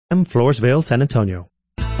Floresville, San Antonio.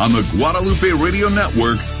 On the Guadalupe Radio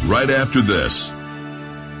Network, right after this.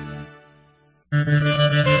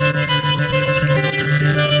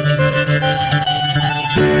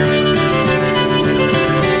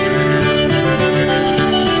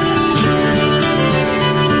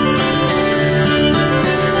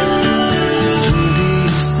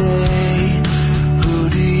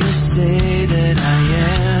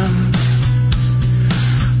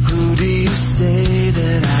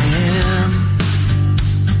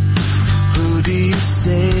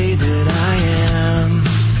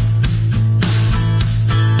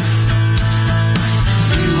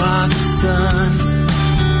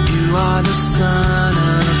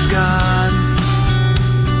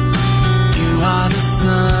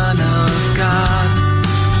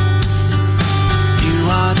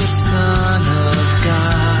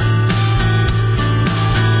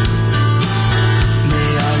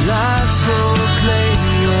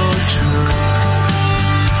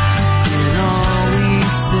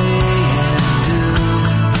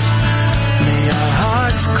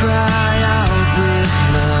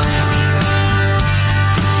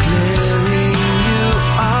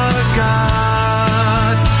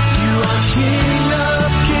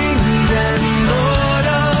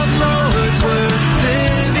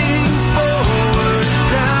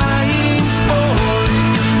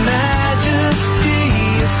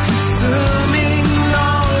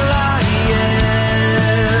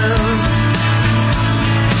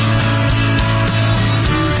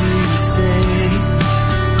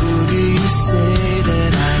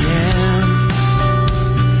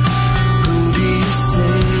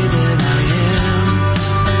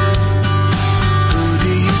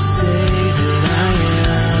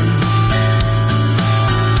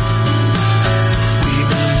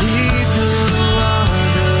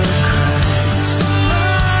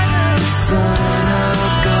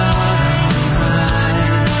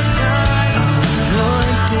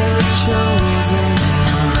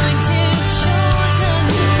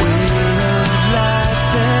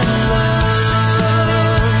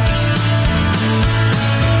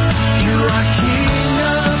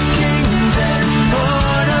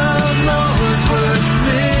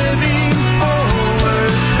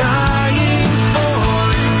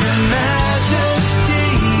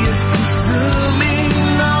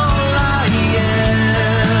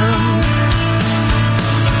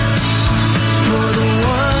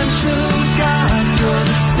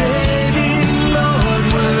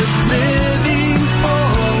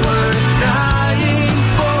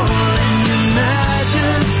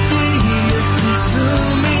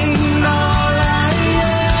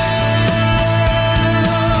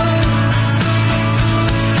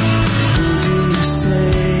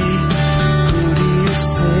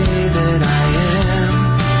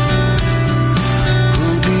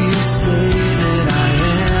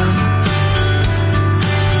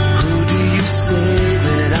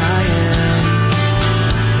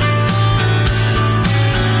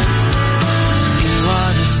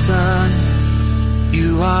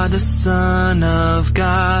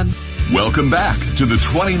 Welcome back to the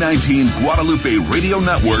 2019 Guadalupe Radio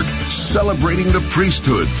Network, celebrating the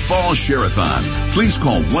priesthood Fall Share-a-thon. Please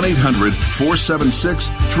call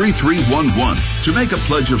 1-800-476-3311 to make a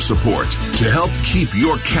pledge of support to help keep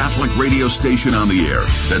your Catholic radio station on the air.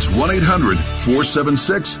 That's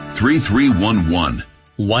 1-800-476-3311.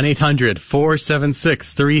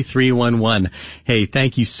 1-800-476-3311. Hey,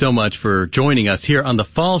 thank you so much for joining us here on the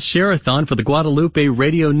Fall Share-a-thon for the Guadalupe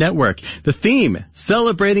Radio Network. The theme,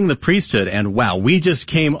 celebrating the priesthood. And wow, we just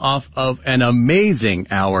came off of an amazing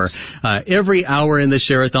hour. Every hour in the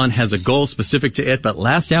Share-a-thon has a goal specific to it, but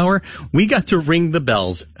last hour, we got to ring the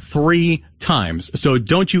bells 3 times. So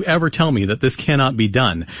don't you ever tell me that this cannot be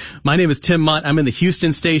done. My name is Tim Mott. I'm in the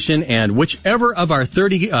Houston station, and whichever of our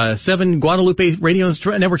 37 Guadalupe Radio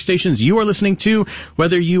Network stations you are listening to,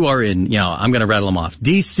 whether you are in, I'm going to rattle them off,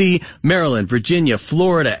 D.C., Maryland, Virginia,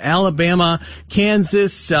 Florida, Alabama,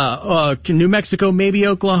 Kansas, New Mexico, maybe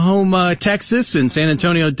Oklahoma, Texas, and San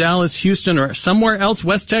Antonio, Dallas, Houston, or somewhere else,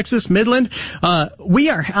 West Texas, Midland,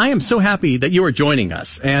 I am so happy that you are joining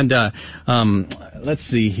us. And let's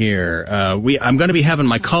see here. I'm going to be having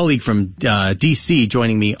my colleague from D.C.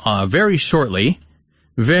 joining me very shortly.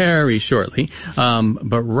 very shortly.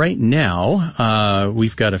 But right now,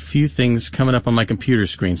 we've got a few things coming up on my computer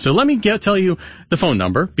screen. So let me tell you the phone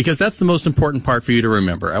number, because that's the most important part for you to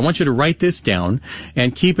remember. I want you to write this down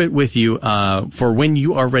and keep it with you for when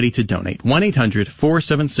you are ready to donate.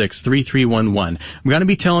 1-800-476-3311. I'm going to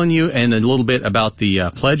be telling you in a little bit about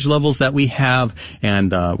the pledge levels that we have,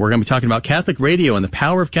 and we're going to be talking about Catholic radio and the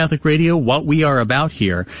power of Catholic radio, what we are about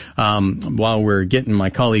here, while we're getting my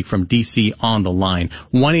colleague from D.C. on the line.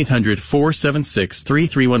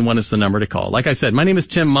 1-800-476-3311 is the number to call. Like I said, my name is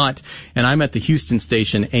Tim Mott, and I'm at the Houston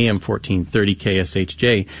station, AM 1430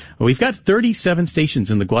 KSHJ. We've got 37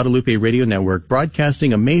 stations in the Guadalupe Radio Network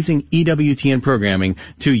broadcasting amazing EWTN programming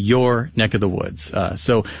to your neck of the woods.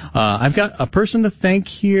 So I've got a person to thank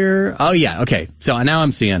here. Oh, yeah, okay. So now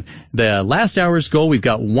I'm seeing the last hour's goal. We've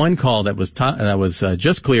got one call that was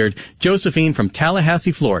just cleared. Josephine from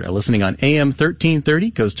Tallahassee, Florida, listening on AM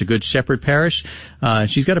 1330, goes to Good Shepherd Parish.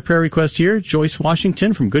 She's got a prayer request here. Joyce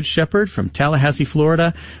Washington from Good Shepherd from Tallahassee,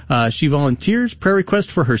 Florida. She volunteers. Prayer request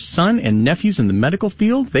for her son and nephews in the medical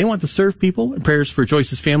field. They want to serve people. Prayers for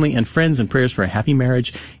Joyce's family and friends, and prayers for a happy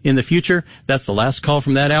marriage in the future. That's the last call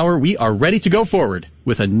from that hour. We are ready to go forward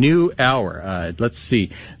with a new hour. Let's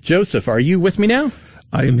see. Joseph, are you with me now?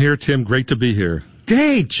 I am here, Tim. Great to be here.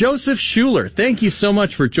 Hey, Joseph Schuler, thank you so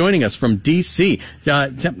much for joining us from D.C.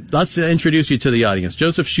 Let's introduce you to the audience.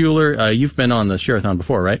 Joseph Schuler, you've been on the Share-a-thon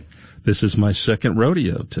before, right? This is my second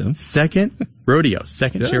rodeo, Tim. Second rodeo,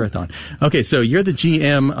 second Share-a-thon. Okay, so you're the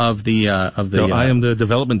GM of the. No, I am the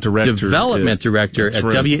development director. Development director at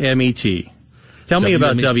right. WMET. Tell me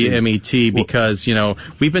about WMET, because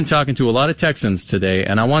we've been talking to a lot of Texans today,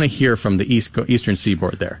 and I want to hear from the Eastern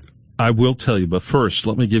Seaboard there. I will tell you, but first,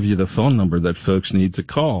 let me give you the phone number that folks need to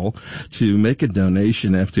call to make a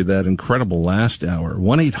donation after that incredible last hour.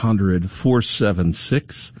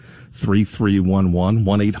 1-800-476-3311,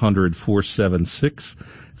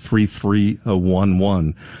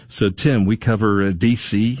 1-800-476-3311. So, Tim, we cover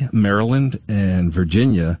D.C., Maryland, and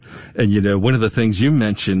Virginia. And, one of the things you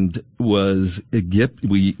mentioned was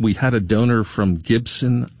we had a donor from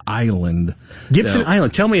Gibson Island. Gibson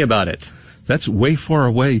Island. Tell me about it. That's way far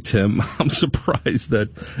away, Tim. I'm surprised that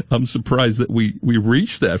we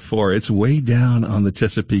reached that far. It's way down on the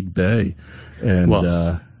Chesapeake Bay.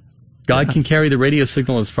 And God can carry the radio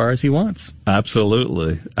signal as far as he wants.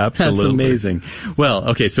 Absolutely. That's amazing. Well,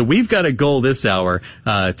 okay, so we've got a goal this hour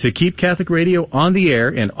to keep Catholic radio on the air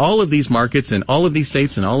in all of these markets and all of these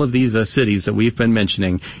states and all of these cities that we've been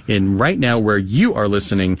mentioning in right now where you are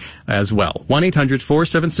listening as well.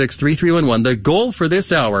 1-800-476-3311. The goal for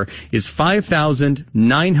this hour is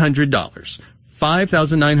 $5,900.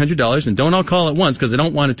 $5,900, and don't all call at once because I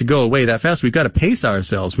don't want it to go away that fast. We've got to pace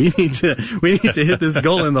ourselves. We need to hit this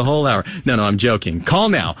goal in the whole hour. No, I'm joking. Call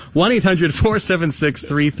now.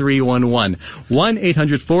 1-800-476-3311.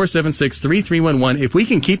 1-800-476-3311. If we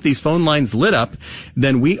can keep these phone lines lit up,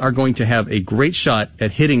 then we are going to have a great shot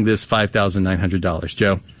at hitting this $5,900.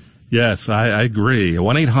 Joe? Yes, I agree.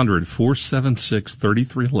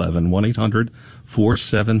 1-800-476-3311.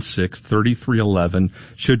 1-800-476-3311.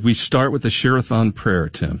 Should we start with the Share-a-thon prayer,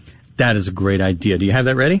 Tim? That is a great idea. Do you have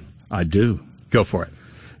that ready? I do. Go for it.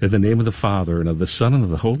 In the name of the Father, and of the Son, and of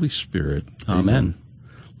the Holy Spirit. Amen.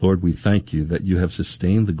 Lord, we thank you that you have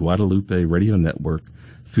sustained the Guadalupe Radio Network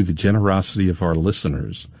through the generosity of our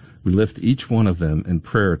listeners. We lift each one of them in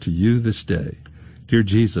prayer to you this day. Dear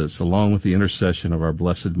Jesus, along with the intercession of our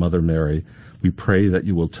Blessed Mother Mary, we pray that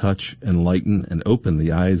you will touch, enlighten, and open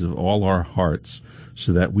the eyes of all our hearts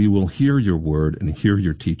so that we will hear your word and hear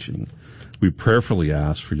your teaching. We prayerfully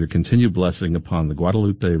ask for your continued blessing upon the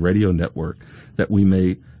Guadalupe Radio Network, that we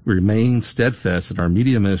may remain steadfast in our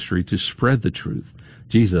media ministry to spread the truth.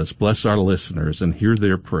 Jesus, bless our listeners and hear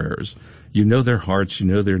their prayers. You know their hearts, you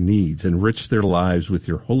know their needs. Enrich their lives with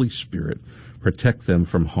your Holy Spirit. Protect them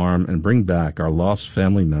from harm and bring back our lost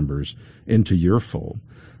family members into your fold.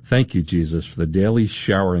 Thank you, Jesus, for the daily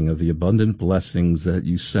showering of the abundant blessings that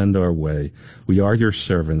you send our way. We are your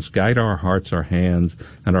servants. Guide our hearts, our hands,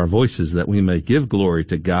 and our voices that we may give glory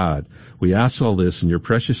to God. We ask all this in your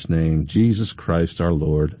precious name, Jesus Christ our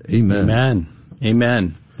Lord. Amen. Amen.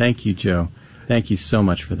 Amen. Thank you, Joe. Thank you so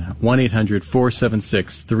much for that.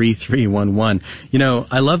 1-800-476-3311.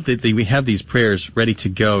 I love that we have these prayers ready to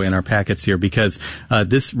go in our packets here because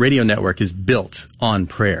this radio network is built on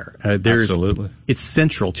prayer. Absolutely. It's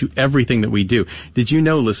central to everything that we do. Did you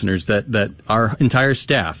know, listeners, that our entire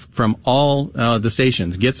staff from all the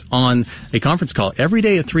stations gets on a conference call every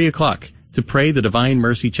day at 3 o'clock to pray the Divine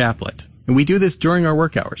Mercy Chaplet? And we do this during our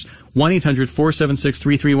work hours.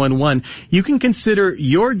 1-800-476-3311. You can consider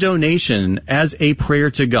your donation as a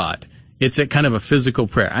prayer to God. It's a kind of a physical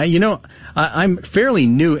prayer. I'm fairly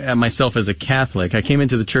new myself as a Catholic. I came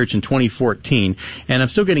into the church in 2014, and I'm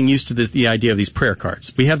still getting used to the idea of these prayer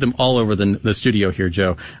cards. We have them all over the studio here,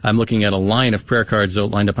 Joe. I'm looking at a line of prayer cards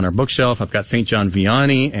lined up on our bookshelf. I've got St. John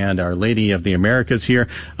Vianney and Our Lady of the Americas here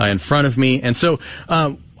in front of me. And so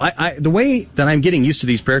the way that I'm getting used to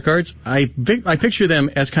these prayer cards, I picture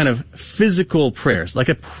them as kind of physical prayers, like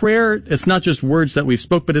a prayer. It's not just words that we've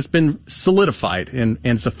spoke, but it's been solidified, and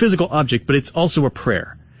it's a physical object, but it's also a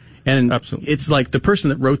prayer. And Absolutely. It's like the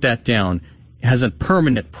person that wrote that down has a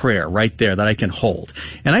permanent prayer right there that I can hold.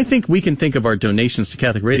 And I think we can think of our donations to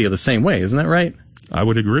Catholic Radio the same way. Isn't that right? I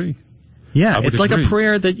would agree. Yeah, it's like a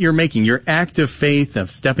prayer that you're making, your act of faith of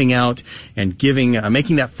stepping out and giving,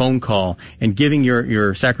 making that phone call and giving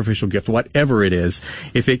your sacrificial gift, whatever it is.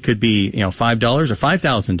 If it could be, $5 or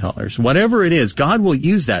 $5,000, whatever it is, God will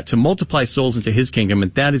use that to multiply souls into His kingdom,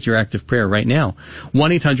 and that is your act of prayer right now.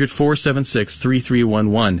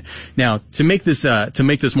 1-800-476-3311. Now, to make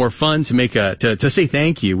this more fun, to say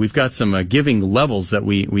thank you, we've got some giving levels that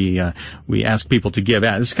we ask people to give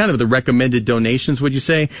at. This is kind of the recommended donations, would you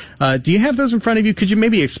say? Do you have those in front of you? Could you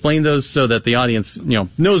maybe explain those so that the audience,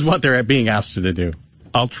 knows what they're being asked to do?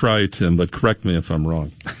 I'll try, Tim, but correct me if I'm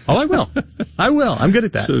wrong. Oh, I will. I'm good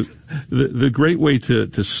at that. So the great way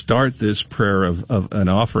to start this prayer of an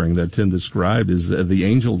offering that Tim described is the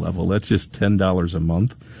angel level. That's just $10 a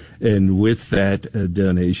month. And with that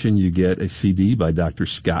donation, you get a CD by Dr.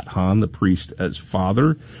 Scott Hahn, The Priest as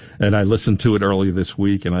Father. And I listened to it earlier this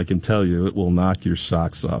week, and I can tell you it will knock your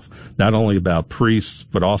socks off. Not only about priests,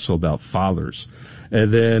 but also about fathers.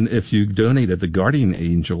 And then if you donate at the Guardian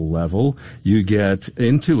Angel level, you get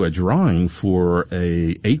into a drawing for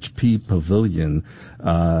a HP Pavilion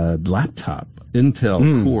laptop.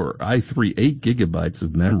 Intel Core i3, 8 gigabytes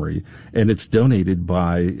of memory, and it's donated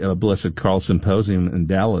by Blessed Carl Symposium in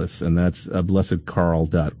Dallas, and that's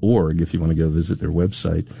blessedcarl.org if you want to go visit their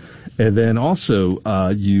website. And then also,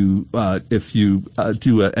 if you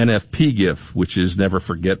do an NFP gift, which is Never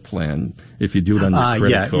Forget plan, if you do it on your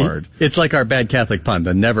credit card. It's like our bad Catholic pun,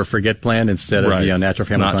 the Never Forget plan instead of the Natural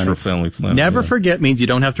Family Plan. Never Forget means you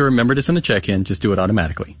don't have to remember to send a check in, just do it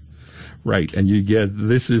automatically. Right, and you get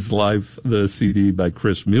This Is Life, the CD by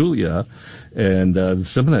Chris Mulia, and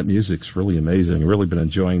some of that music's really amazing. I've really been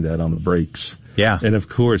enjoying that on the breaks. Yeah. And, of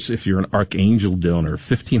course, if you're an Archangel donor,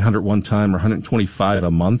 $1,500 one time or $125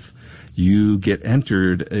 a month, you get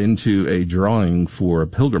entered into a drawing for a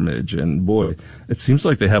pilgrimage. And, boy, it seems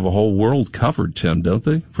like they have a whole world covered, Tim, don't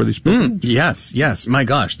they, for these pilgrimages? Yes. My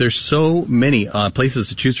gosh, there's so many places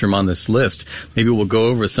to choose from on this list. Maybe we'll go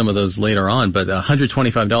over some of those later on, but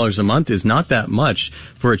 $125 a month is not that much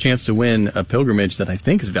for a chance to win a pilgrimage that I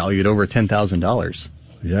think is valued over $10,000.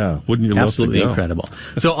 Yeah, wouldn't you love to go? Absolutely incredible.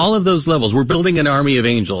 So all of those levels, we're building an army of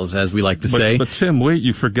angels, as we like to say. But Tim, wait,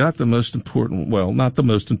 you forgot the most important, well, not the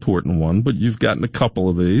most important one, but you've gotten a couple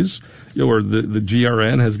of these, or the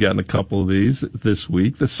GRN has gotten a couple of these this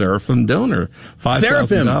week, the Seraphim donor.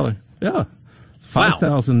 $5,000. Yeah.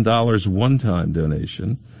 $5,000 one-time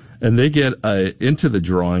donation. And they get into the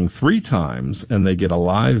drawing 3 times, and they get a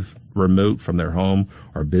live remote from their home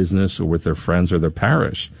or business or with their friends or their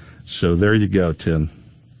parish. So there you go, Tim.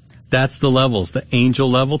 That's the levels. The angel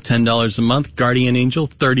level, $10 a month. Guardian angel,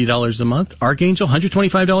 $30 a month. Archangel,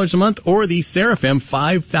 $125 a month. Or the Seraphim,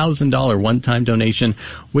 $5,000 one-time donation.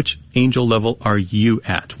 Which angel level are you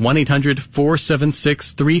at?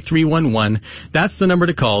 1-800-476-3311. That's the number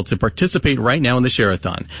to call to participate right now in the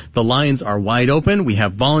Share-a-thon. The lines are wide open. We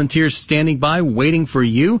have volunteers standing by waiting for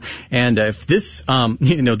you. And if this,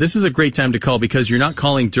 this is a great time to call because you're not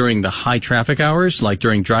calling during the high traffic hours, like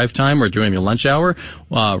during drive time or during the lunch hour.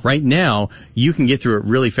 Right now, you can get through it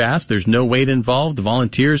really fast. There's no wait involved. The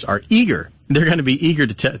volunteers are eager. They're going to be eager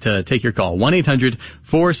to take your call.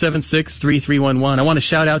 1-800-476-3311. I want to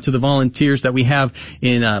shout out to the volunteers that we have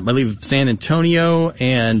in, I believe, San Antonio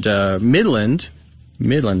and Midland.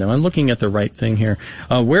 Now, I'm looking at the right thing here.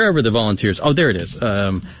 Wherever the volunteers. Oh, there it is.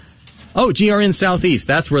 GRN Southeast.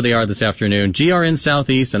 That's where they are this afternoon. GRN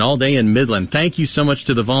Southeast and all day in Midland. Thank you so much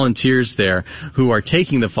to the volunteers there who are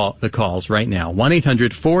taking the calls right now.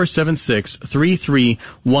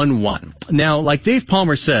 1-800-476-3311. Now, like Dave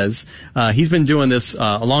Palmer says, he's been doing this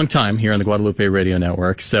a long time here on the Guadalupe Radio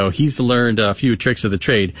Network, so he's learned a few tricks of the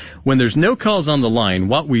trade. When there's no calls on the line,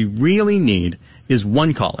 what we really need is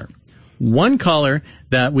one caller. One caller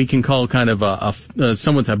that we can call kind of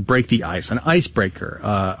someone to break the ice, an icebreaker,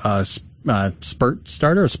 spurt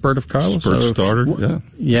starter, a spurt of calls. Spurt starter, yeah.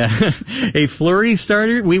 Yeah. A flurry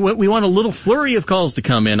starter. We want a little flurry of calls to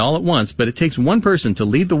come in all at once, but it takes one person to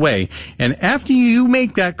lead the way. And after you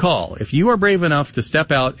make that call, if you are brave enough to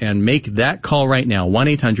step out and make that call right now,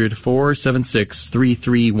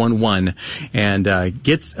 1-800-476-3311,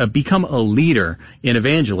 and become a leader in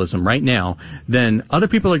evangelism right now, then other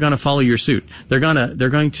people are going to follow your suit. They're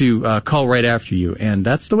going to call right after you, and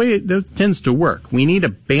that's the way it tends to work. We need a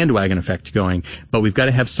bandwagon effect going, but we've got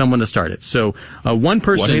to have someone to start it. So one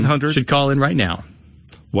person should call in right now.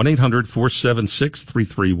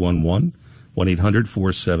 1-800-476-3311.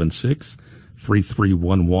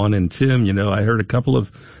 1-800-476-3311. And Tim, I heard a couple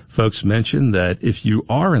of folks mention that if you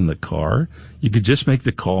are in the car, you could just make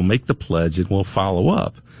the call, make the pledge, and we'll follow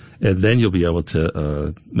up. And then you'll be able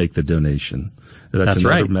to make the donation. That's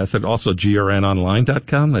another right. method. Also,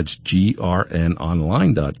 grnonline.com. That's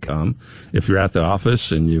grnonline.com. If you're at the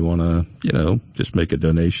office and you want to, just make a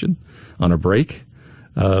donation on a break.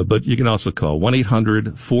 But you can also call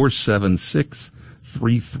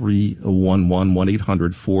 1-800-476-3311,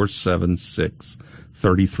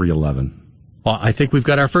 1-800-476-3311. Well, I think we've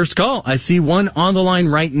got our first call. I see one on the line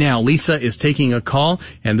right now. Lisa is taking a call,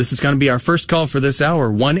 and this is going to be our first call for this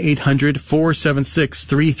hour,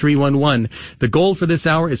 1-800-476-3311. The goal for this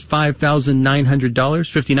hour is $5,900,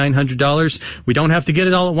 $5,900. We don't have to get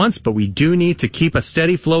it all at once, but we do need to keep a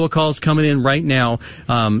steady flow of calls coming in right now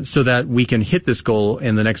so that we can hit this goal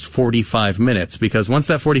in the next 45 minutes, because once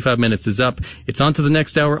that 45 minutes is up, it's on to the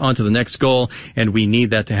next hour, on to the next goal, and we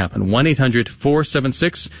need that to happen.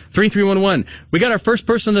 1-800-476-3311. We got our first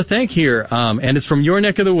person to thank here, and it's from your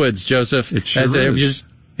neck of the woods, Joseph. It sure is.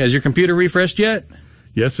 Has your computer refreshed yet?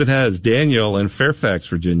 Yes, it has. Daniel in Fairfax,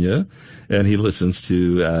 Virginia, and he listens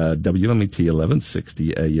to WMET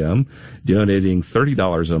 1160 AM, donating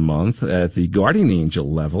 $30 a month at the Guardian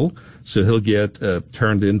Angel level. So he'll get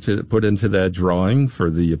put into that drawing for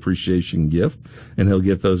the appreciation gift, and he'll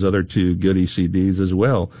get those other two goodie CDs as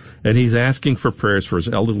well. And he's asking for prayers for his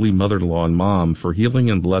elderly mother-in-law and mom, for healing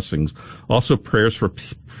and blessings. Also prayers for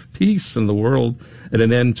peace in the world and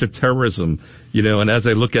an end to terrorism. And as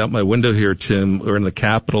I look out my window here, Tim, we're in the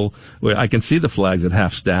Capitol, where I can see the flags at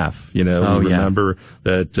half staff. Remember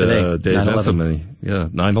that day of infamy. Yeah,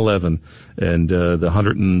 9/11. And the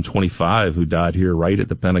 125 who died here right at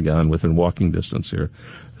the Pentagon within walking distance here.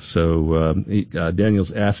 So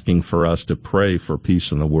Daniel's asking for us to pray for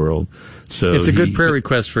peace in the world. So it's a good prayer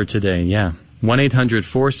request for today, yeah.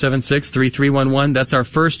 1-800-476-3311. That's our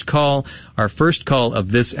first call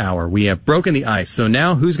of this hour. We have broken the ice. So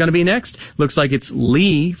now who's going to be next? Looks like it's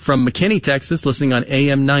Lee from McKinney, Texas, listening on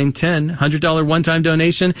AM 910. $100 one-time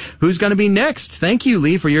donation. Who's going to be next? Thank you,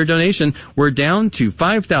 Lee, for your donation. We're down to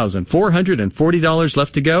 $5,440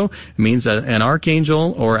 left to go. It means an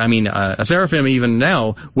archangel, a seraphim even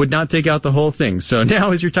now, would not take out the whole thing. So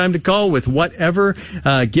now is your time to call with whatever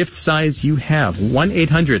gift size you have.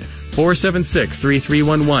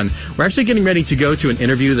 1-800-476-3311. We're actually getting ready to go to an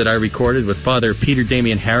interview that I recorded with Father Peter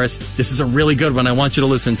Damian Harris. This is a really good one. I want you to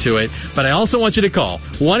listen to it. But I also want you to call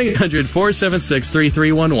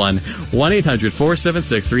 1-800-476-3311,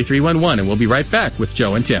 1-800-476-3311, and we'll be right back with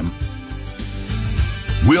Joe and Tim.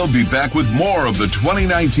 We'll be back with more of the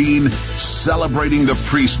 2019 Celebrating the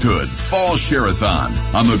Priesthood Fall Share-a-thon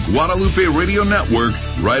on the Guadalupe Radio Network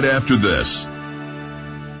right after this.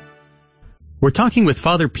 We're talking with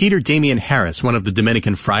Father Peter Damian Harris, one of the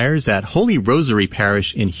Dominican friars at Holy Rosary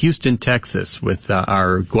Parish in Houston, Texas, with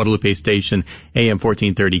our Guadalupe station, AM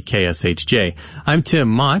 1430 KSHJ. I'm Tim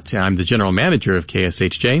Mott. I'm the general manager of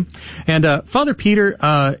KSHJ. And Father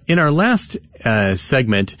Peter, in our last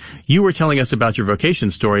segment, you were telling us about your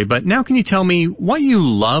vocation story, but now can you tell me what you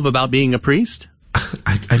love about being a priest?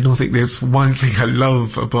 I don't think there's one thing I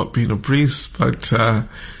love about being a priest, but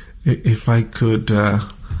if I could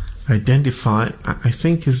identify, I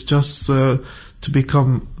think is just to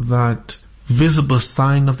become that visible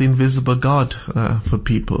sign of the invisible God for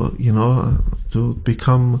people, to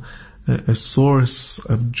become a source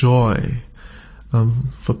of joy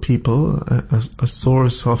for people, a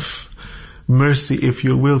source of mercy, if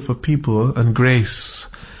you will, for people, and grace,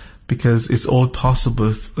 because it's all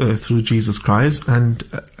possible through Jesus Christ. And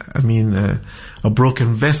a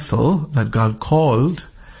broken vessel that God called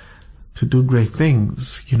to do great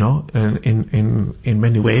things, and in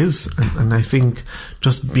many ways. And I think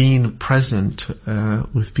just being present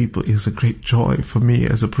with people is a great joy for me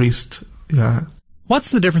as a priest. Yeah.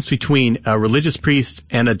 What's the difference between a religious priest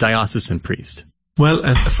and a diocesan priest? Well,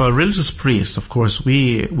 for a religious priest, of course,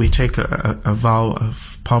 we take a vow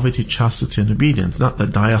of poverty, chastity, and obedience. Not that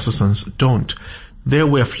diocesans don't, their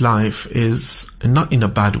way of life is, not in a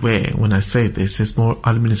bad way when I say this, is more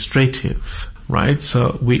administrative, right?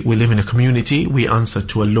 So we live in a community, we answer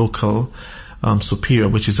to a local superior,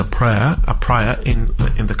 which is a prior in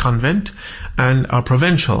the convent, and our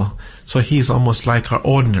provincial. So he's almost like our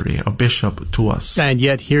ordinary, our bishop to us. And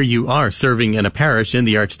yet here you are serving in a parish in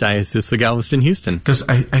the Archdiocese of Galveston-Houston. Because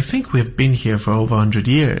I think we've been here for over 100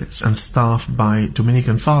 years and staffed by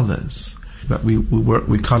Dominican fathers that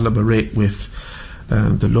we collaborate with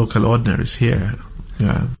the local ordinaries here.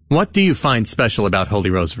 Yeah. What do you find special about Holy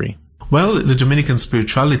Rosary? Well, the Dominican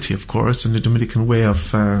spirituality, of course, and the Dominican way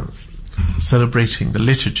of celebrating the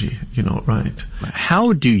liturgy, right?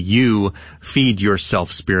 How do you feed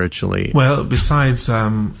yourself spiritually? Well, besides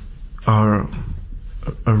our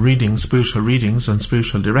spiritual readings and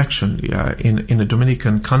spiritual direction, in a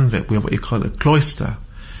Dominican convent, we have what you call a cloister.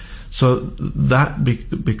 So that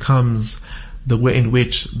becomes the way in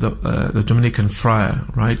which the Dominican friar,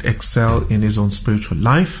 right, excel in his own spiritual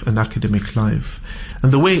life and academic life.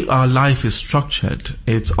 And the way our life is structured,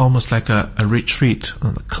 it's almost like a retreat,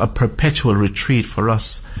 a perpetual retreat for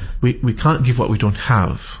us. We can't give what we don't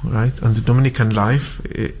have, right? And the Dominican life,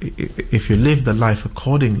 if you live the life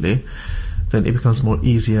accordingly, then it becomes more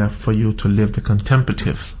easier for you to live the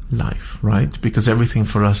contemplative life, right? Because everything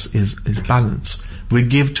for us is balanced. We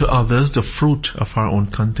give to others the fruit of our own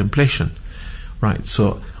contemplation. Right,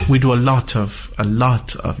 so we do a lot of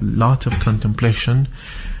contemplation,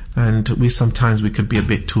 and we could be a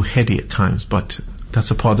bit too heady at times, but that's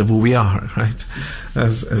a part of who we are, right,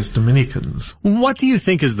 as Dominicans. What do you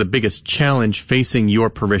think is the biggest challenge facing your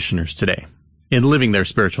parishioners today in living their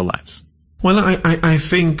spiritual lives? Well, I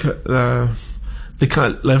think the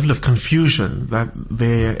kind of level of confusion that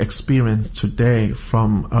they experience today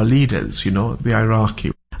from our leaders, the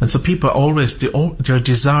hierarchy. And so people they're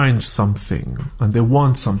desiring something and they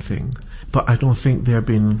want something, but I don't think they're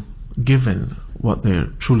being given what they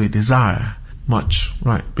truly desire much,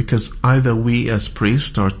 right? Because either we as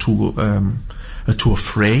priests are too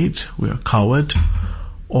afraid, we are coward,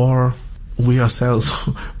 or we ourselves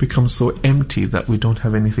become so empty that we don't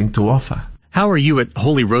have anything to offer. How are you at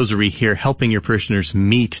Holy Rosary here helping your parishioners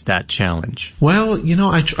meet that challenge? Well,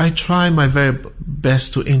 I try my very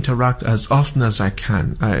best to interact as often as I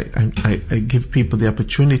can. I give people the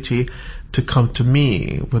opportunity to come to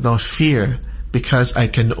me without fear, because I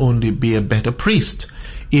can only be a better priest.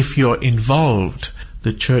 If you're involved,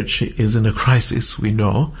 the church is in a crisis, we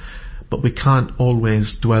know, but we can't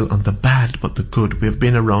always dwell on the bad but the good. We have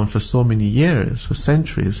been around for so many years, for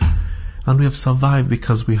centuries, and we have survived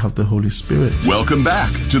because we have the Holy Spirit. Welcome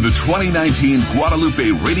back to the 2019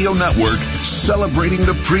 Guadalupe Radio Network Celebrating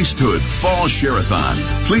the Priesthood Fall Share-a-thon.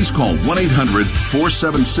 Please call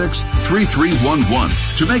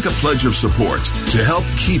 1-800-476-3311 to make a pledge of support to help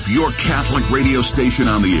keep your Catholic radio station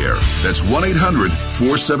on the air. That's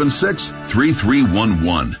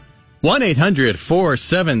 1-800-476-3311.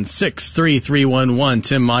 1-800-476-3311.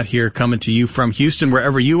 Tim Mott here, coming to you from Houston,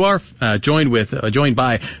 wherever you are, joined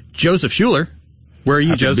by Joseph Schuler. Where are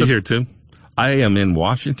you, Joseph? To be here, too. I am in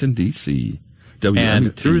Washington, D.C. WMUT.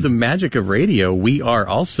 And through the magic of radio, we are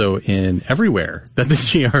also in everywhere that the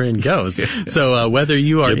GRN goes. So whether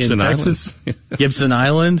you are Gibson in Texas, Gibson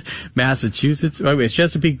Island, Massachusetts,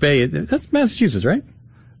 Chesapeake Bay, that's Massachusetts, right?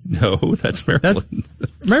 No, that's Maryland.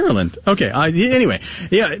 Maryland. Okay. Anyway,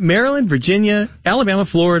 Maryland, Virginia, Alabama,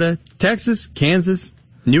 Florida, Texas, Kansas,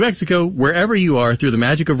 New Mexico, wherever you are, through the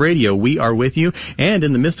magic of radio, we are with you. And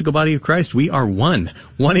in the mystical body of Christ, we are one.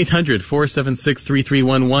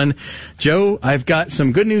 1-800-476-3311. Joe, I've got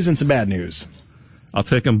some good news and some bad news. I'll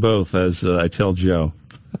take them both, as I tell Joe.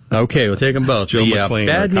 Okay, we'll take them both. Joe McLean,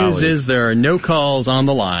 bad news is there are no calls on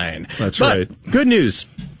the line. That's right. Good news.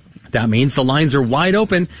 That means the lines are wide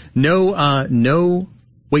open. No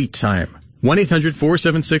wait time.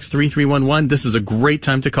 1-800-476-3311. This is a great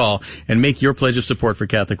time to call and make your pledge of support for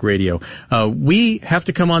Catholic Radio. We have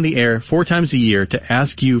to come on the air 4 times a year to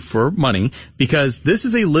ask you for money because this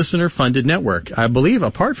is a listener-funded network. I believe,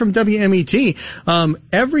 apart from WMET,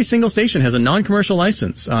 every single station has a non-commercial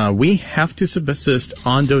license. We have to subsist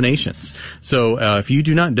on donations. So if you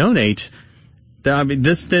do not donate,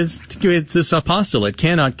 this apostolate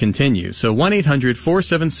cannot continue. So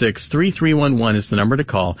 1-800-476-3311 is the number to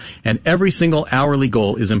call, and every single hourly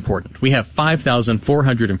goal is important. We have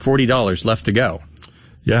 $5,440 left to go.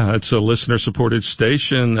 Yeah, it's a listener-supported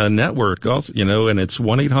station network, also, and it's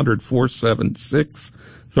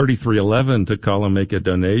 1-800-476-3311 to call and make a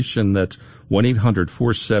donation. That's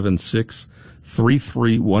 1-800-476-3311.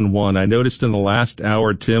 3311. I noticed in the last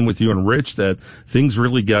hour, Tim, with you and Rich, that things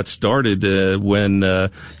really got started when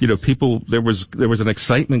people, there was an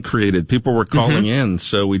excitement created. People were calling in,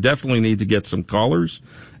 so we definitely need to get some callers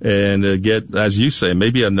and get, as you say,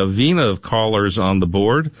 maybe a novena of callers on the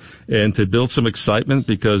board, and to build some excitement,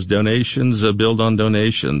 because donations build on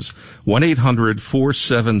donations.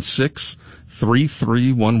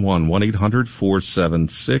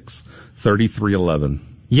 1-800-476-3311. 1-800-476-3311.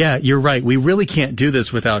 Yeah, you're right. We really can't do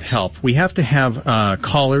this without help. We have to have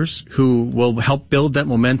callers who will help build that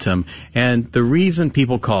momentum. And the reason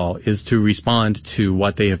people call is to respond to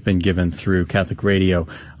what they have been given through Catholic Radio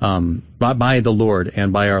by the Lord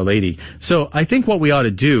and by Our Lady. So I think what we ought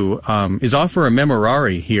to do is offer a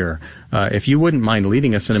memorare here. If you wouldn't mind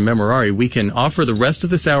leading us in a memorare, we can offer the rest of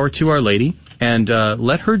this hour to Our Lady and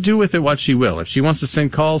let her do with it what she will. If she wants to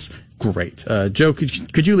send calls, great. Joe,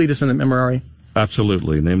 could you lead us in the memorare?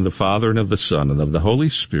 Absolutely. In the name of the Father, and of the Son, and of the Holy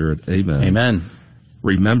Spirit. Amen. Amen.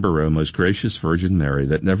 Remember, O most gracious Virgin Mary,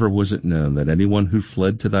 that never was it known that anyone who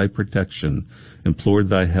fled to thy protection, implored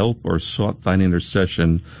thy help, or sought thine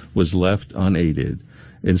intercession was left unaided.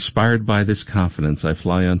 Inspired by this confidence, I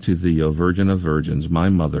fly unto thee, O Virgin of Virgins, my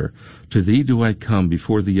Mother. To thee do I come,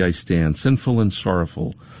 before thee I stand, sinful and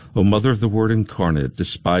sorrowful. O Mother of the Word incarnate,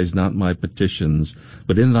 despise not my petitions,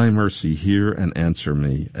 but in thy mercy hear and answer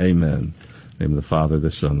me. Amen. In the name of the Father,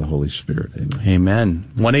 the Son, the Holy Spirit. Amen.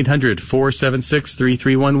 Amen.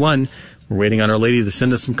 1-800-476-3311. We're waiting on Our Lady to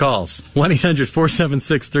send us some calls.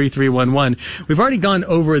 1-800-476-3311. We've already gone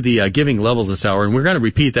over the giving levels this hour, and we're going to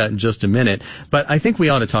repeat that in just a minute. But I think we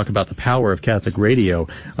ought to talk about the power of Catholic Radio.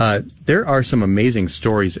 There are some amazing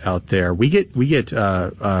stories out there. We get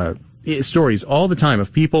stories all the time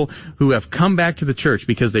of people who have come back to the church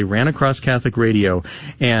because they ran across Catholic Radio,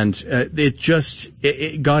 and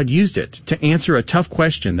God used it to answer a tough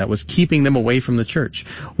question that was keeping them away from the church.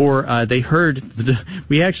 Or they heard,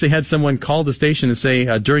 we actually had someone call the station and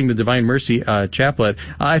say during the Divine Mercy chaplet,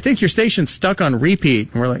 I think your station's stuck on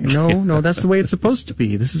repeat. And we're like, no, that's the way it's supposed to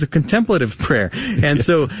be. This is a contemplative prayer. And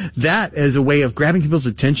so that is a way of grabbing people's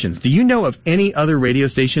attentions. Do you know of any other radio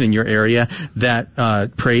station in your area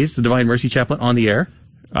that prays the Divine Mercy Chaplet on the air?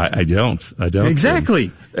 I don't.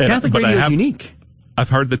 Exactly. Catholic Radio is unique. I've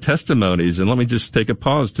heard the testimonies, and let me just take a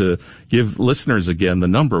pause to give listeners again the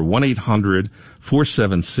number,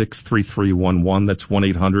 1-800-476-3311. That's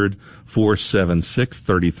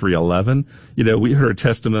 1-800-476-3311. We heard a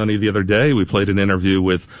testimony the other day. We played an interview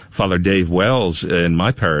with Father Dave Wells in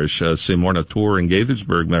my parish, St. Martin Tour in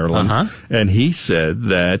Gaithersburg, Maryland. And he said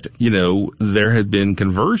that, there had been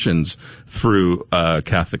conversions through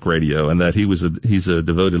Catholic Radio, and that he's a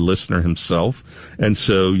devoted listener himself. And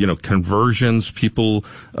so, conversions, people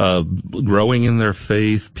growing in their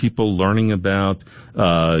faith, people learning about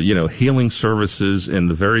healing services in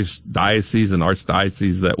the various dioceses and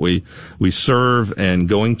archdioceses that we serve, and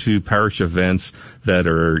going to parish events that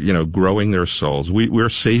are, growing their souls. We're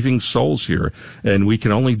saving souls here, and we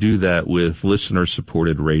can only do that with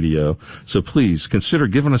listener-supported radio. So please consider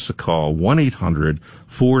giving us a call,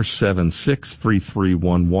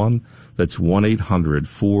 1-800-476-3311. That's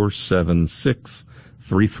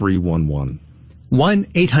 1-800-476-3311.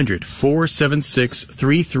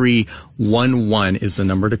 1-800-476-3311 is the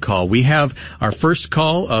number to call. We have our first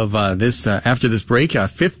call of this after this break,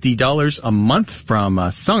 $50 a month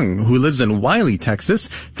from Sung, who lives in Wiley, Texas.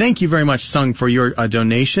 Thank you very much, Sung, for your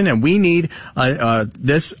donation. And we need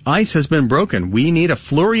this ice has been broken. We need a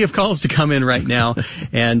flurry of calls to come in right now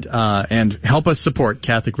and help us support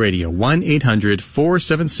Catholic Radio.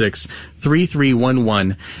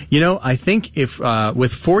 1-800-476-3311. I think if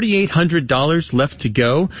with $4,800 left to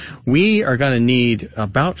go, we are going to need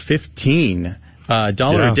about 15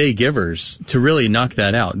 dollar a day givers to really knock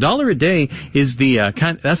that out. $1 a day is the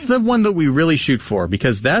that's the one that we really shoot for,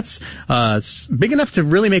 because that's big enough to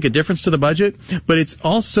really make a difference to the budget, but it's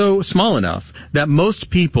also small enough that most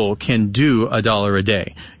people can do $1 a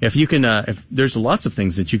day. If you can, if there's lots of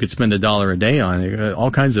things that you could spend $1 a day on,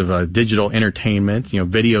 all kinds of digital entertainment,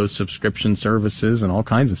 video subscription services, and all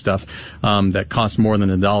kinds of stuff that cost more than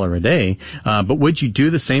 $1 a day. But would you do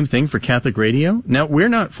the same thing for Catholic Radio? Now, we're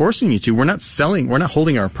not forcing you to. We're not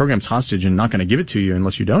holding our programs hostage and not going to give it to you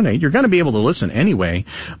unless you donate. You're going to be able to listen anyway.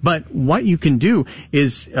 But what you can do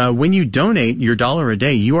is when you donate your $1 a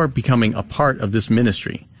day, you are becoming a part of this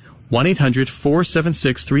ministry.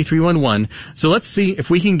 1-800-476-3311. So let's see if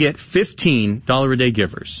we can get $15 a day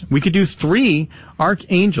givers. We could do 3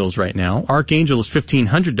 Archangels right now. Archangel is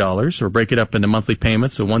 $1,500, or break it up into monthly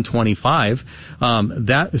payments, so $125.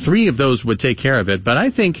 That 3 of those would take care of it. But I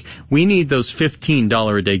think we need those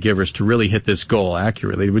 $15 a day givers to really hit this goal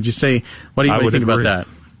accurately. Would you say? What do you think about that?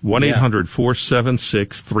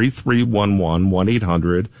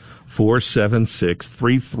 1-800-476-3311.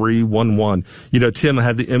 1-800-476-3311. You know, Tim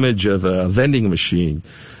had the image of a vending machine.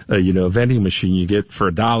 A vending machine you get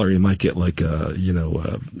for $1, you might get like a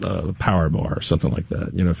power bar or something like that,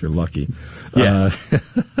 if you're lucky. Yeah.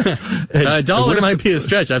 $1 might be a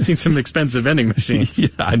stretch. I've seen some expensive vending machines. Yeah,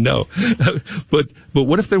 I know. But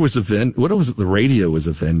what if there was what if the radio was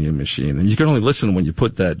a vending machine and you can only listen when you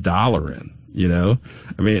put that $1 in? I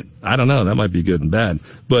mean, I don't know. That might be good and bad.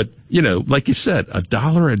 But, like you said,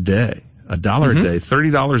 $1 a day. $1 a day,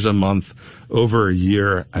 $30 a month over a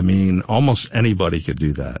year. I mean, almost anybody could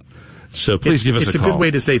do that. So please give us a call. It's a good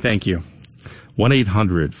way to say thank you.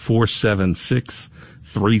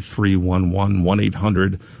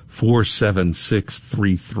 1-800-476-3311.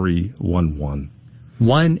 1-800-476-3311.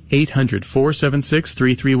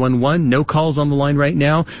 1-800-476-3311. No calls on the line right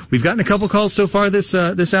now. We've gotten a couple calls so far this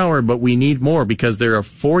hour, but we need more because there are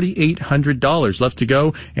 $4,800 left to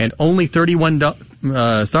go and only 30 minutes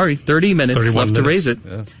left to raise it.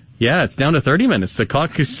 Yeah, it's down to 30 minutes. The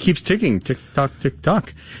clock keeps ticking. Tick tock, tick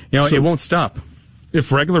tock. It won't stop.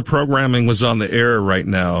 If regular programming was on the air right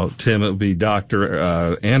now, Tim, it would be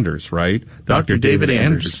Dr. Anders, right? Dr. David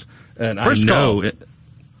Anders. And first call.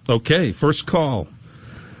 Okay, first call.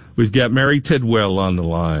 We've got Mary Tidwell on the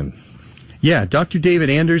line. Yeah, Dr. David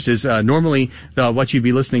Anders is normally what you'd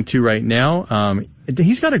be listening to right now.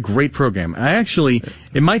 He's got a great program.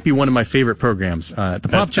 It might be one of my favorite programs. The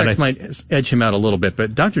Pop Checks might edge him out a little bit,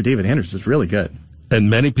 but Dr. David Anders is really good. And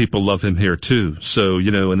many people love him here, too. So,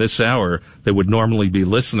 in this hour, they would normally be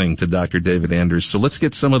listening to Dr. David Anders. So let's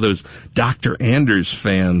get some of those Dr. Anders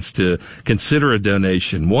fans to consider a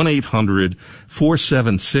donation.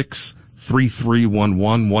 1-800-476-3311.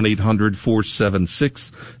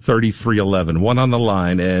 1-800-476-3311. One on the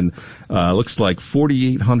line, and looks like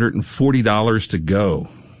 $4,840 to go.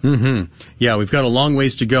 Mm-hmm. Yeah, we've got a long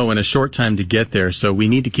ways to go and a short time to get there, so we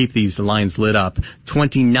need to keep these lines lit up.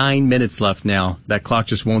 29 minutes left now. That clock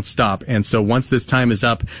just won't stop, and so once this time is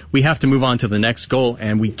up, we have to move on to the next goal,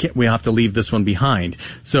 and we have to leave this one behind.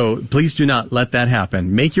 So please do not let that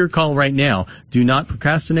happen. Make your call right now. Do not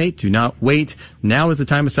procrastinate. Do not wait. Now is the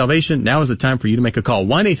time of salvation. Now is the time for you to make a call.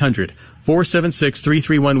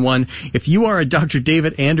 1-800-476-3311. If you are a Dr.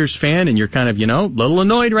 David Anders fan and you're kind of, a little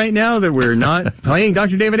annoyed right now that we're not playing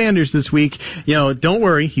Dr. David Anders this week, don't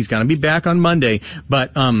worry. He's going to be back on Monday.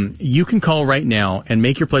 But you can call right now and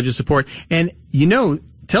make your pledge of support. And,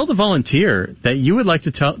 tell the volunteer that you would like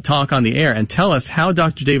to talk on the air and tell us how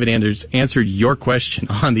Dr. David Anders answered your question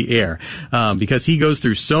on the air, because he goes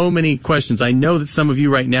through so many questions. I know that some of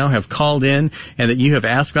you right now have called in and that you have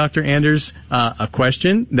asked Dr. Anders a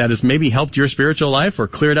question that has maybe helped your spiritual life or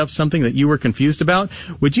cleared up something that you were confused about.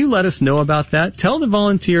 Would you let us know about that? Tell the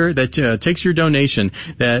volunteer that takes your donation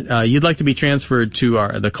that you'd like to be transferred to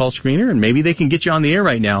the call screener, and maybe they can get you on the air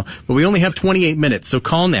right now. But we only have 28 minutes, so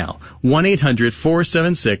call now.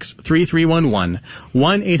 1-800-476-3311.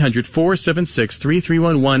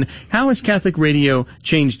 1-800-476-3311. How has Catholic radio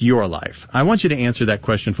changed your life? I want you to answer that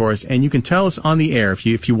question for us, and you can tell us on the air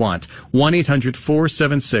if you want.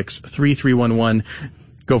 1-800-476-3311.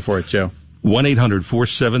 Go for it, Joe.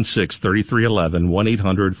 1-800-476-3311.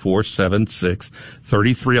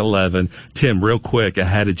 1-800-476-3311. Tim, real quick, I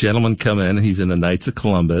had a gentleman come in. He's in the Knights of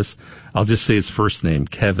Columbus. I'll just say his first name,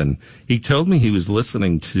 Kevin. He told me he was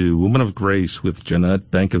listening to Woman of Grace with Jeanette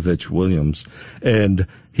Bankovich-Williams, and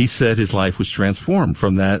he said his life was transformed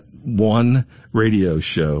from that one radio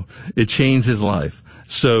show. It changed his life.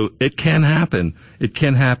 So it can happen. It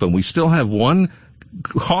can happen. We still have one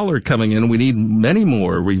caller coming in. We need many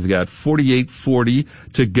more. We've got 4840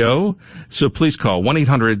 to go. So please call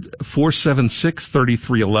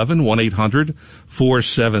 1-800-476-3311,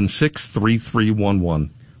 1-800-476-3311.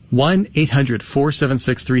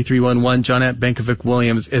 1-800-476-3311. Jeanette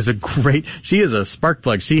Bankovic-Williams she is a spark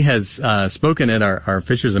plug. She has spoken at our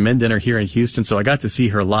Fishers of Men dinner here in Houston, so I got to see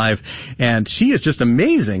her live, and she is just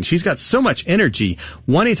amazing. She's got so much energy.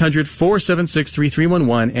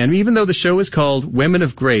 1-800-476-3311, and even though the show is called Women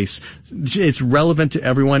of Grace, it's relevant to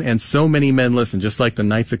everyone, and so many men listen, just like the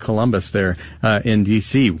Knights of Columbus there in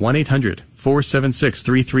D.C.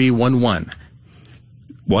 1-800-476-3311.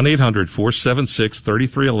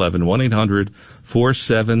 1-800-476-3311,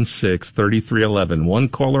 1-800-476-3311. One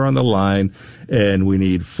caller on the line, and we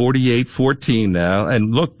need 4814 now.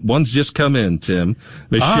 And look, one's just come in, Tim.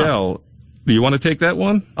 Michelle. Do you want to take that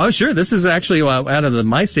one? Oh, sure. This is actually out of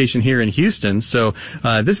my station here in Houston. So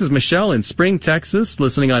this is Michelle in Spring, Texas,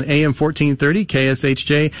 listening on AM 1430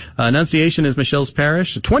 KSHJ. Annunciation is Michelle's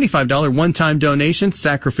Parish. A $25 one-time donation,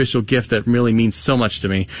 sacrificial gift that really means so much to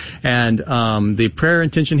me. And the prayer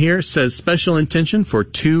intention here says special intention for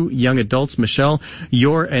 2 young adults. Michelle,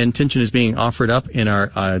 your intention is being offered up in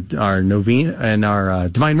our novene and our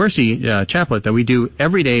Divine Mercy chaplet that we do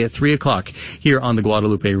every day at 3 o'clock here on the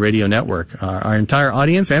Guadalupe Radio Network. Our entire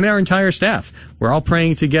audience and our entire staff, we're all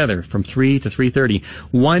praying together from 3 to 3:30.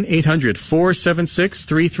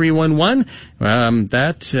 1-800-476-3311.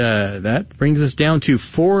 That brings us down to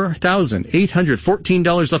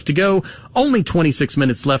 $4,814 left to go. Only 26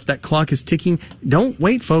 minutes left. That clock is ticking. Don't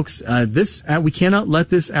wait, folks. We cannot let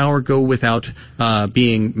this hour go without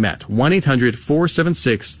being met.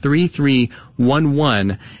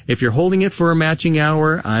 1-800-476-3311. If you're holding it for a matching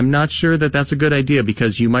hour, I'm not sure that that's a good idea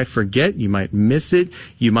because you might forget, you might miss it,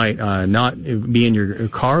 you might not be in your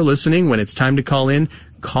car listening when it's time to call in.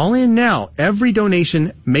 Call in now. Every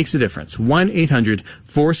donation makes a difference.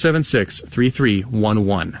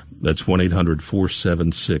 1-800-476-3311. That's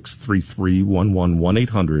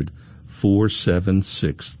 1-800-476-3311.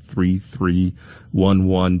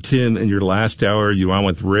 1-800-476-3311. Tim, in your last hour, you on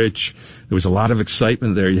with Rich. There was a lot of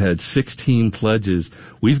excitement there. You had 16 pledges.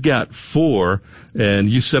 We've got 4, and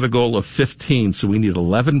you set a goal of 15, so we need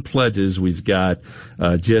 11 pledges. We've got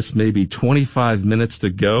just maybe 25 minutes to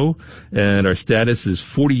go, and our status is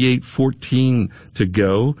 48-14 to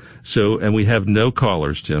go. So, and we have no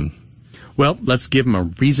callers, Tim. Well, let's give them a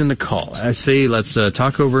reason to call. I say let's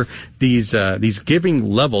talk over these giving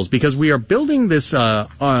levels because we are building this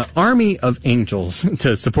army of angels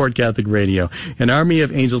to support Catholic Radio, an army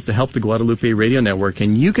of angels to help the Guadalupe Radio Network,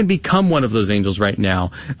 and you can become one of those angels right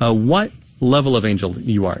now. What level of angel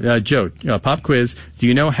you are? Joe, pop quiz, do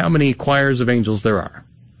you know how many choirs of angels there are?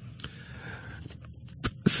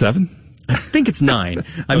 7? I think it's 9.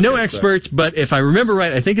 I'm no expert, but if I remember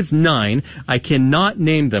right, I think it's 9. I cannot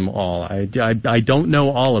name them all. I don't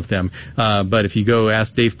know all of them. But if you go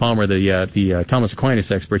ask Dave Palmer, the Thomas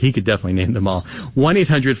Aquinas expert, he could definitely name them all.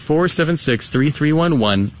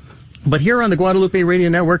 1-800-476-3311. But here on the Guadalupe Radio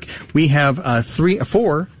Network, we have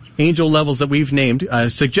 4 angel levels that we've named,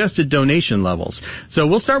 suggested donation levels. So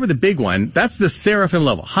we'll start with the big one. That's the seraphim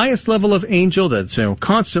level. Highest level of angel that's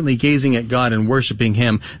constantly gazing at God and worshiping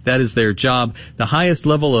Him. That is their job. The highest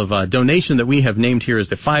level of donation that we have named here is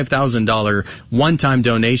the $5,000 one-time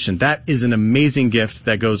donation. That is an amazing gift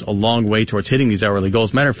that goes a long way towards hitting these hourly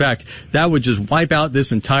goals. Matter of fact, that would just wipe out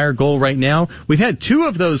this entire goal right now. We've had 2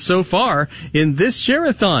 of those so far in this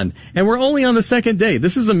share-a-thon, and we're only on the second day.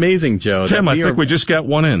 This is amazing, Joe. Tim, I think we just got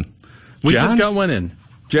one in. We just got one in.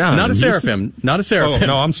 John. Not a seraphim. Not a seraphim. Oh,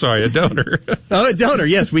 no, I'm sorry, a donor. Oh, a donor,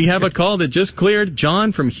 yes. We have a call that just cleared.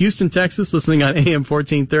 John from Houston, Texas, listening on AM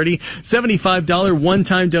 1430. $75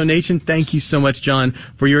 one-time donation. Thank you so much, John,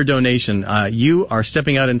 for your donation. You are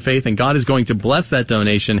stepping out in faith, and God is going to bless that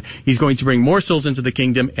donation. He's going to bring more souls into the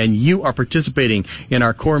kingdom, and you are participating in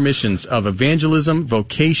our core missions of evangelism,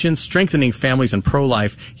 vocation, strengthening families, and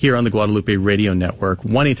pro-life here on the Guadalupe Radio Network.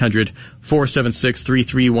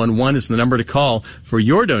 1-800-476-3311 is the number to call for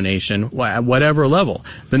your donation at whatever level.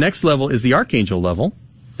 The next level is the Archangel level.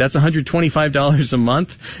 That's $125 a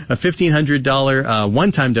month, a $1,500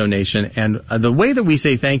 one-time donation. And the way that we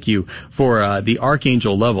say thank you for the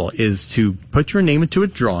Archangel level is to put your name into a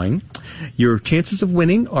drawing. Your chances of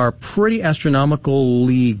winning are pretty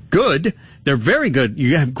astronomically good. They're very good.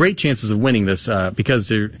 You have great chances of winning this because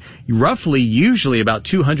there are roughly usually about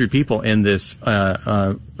 200 people in this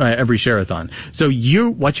every share-a-thon. So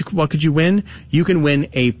what could you win? You can win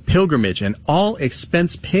a pilgrimage, an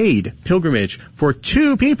all-expense-paid pilgrimage for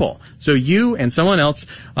 2 people. So you and someone else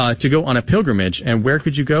to go on a pilgrimage. And where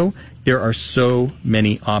could you go? There are so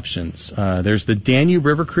many options. There's the Danube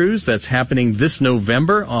River Cruise that's happening this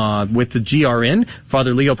November with the GRN,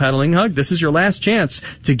 Father Leo Padelinghug. This is your last chance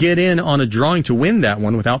to get in on a drawing to win that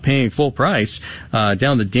one without paying full price.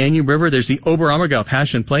 Down the Danube River, there's the Oberammergau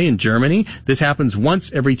Passion Play in Germany. This happens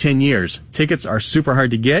once every 10 years. Tickets are super hard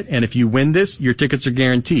to get, and if you win this, your tickets are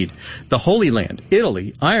guaranteed. The Holy Land,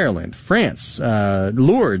 Italy, Ireland, France,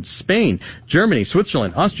 Lourdes, Spain, Germany,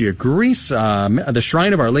 Switzerland, Austria, Greece, the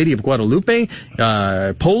Shrine of Our Lady of Guadalupe,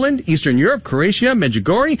 Poland, Eastern Europe, Croatia,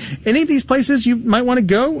 Medjugorje. Any of these places you might want to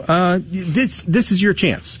go, this is your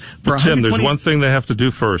chance. For Tim, there's one thing they have to do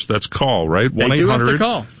first. That's call, right? They do have to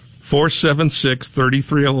call.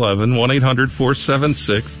 1-800-476-3311,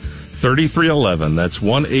 1-800-476-3311. That's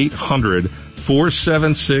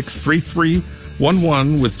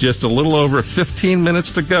 1-800-476-3311 with just a little over 15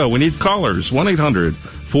 minutes to go. We need callers,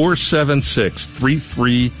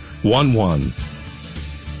 1-800-476-3311.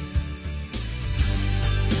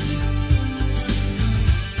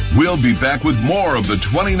 We'll be back with more of the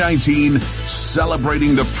 2019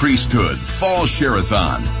 Celebrating the Priesthood Fall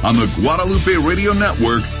Share-a-thon on the Guadalupe Radio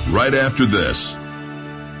Network right after this.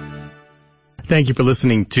 Thank you for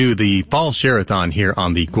listening to the Fall Share-a-thon here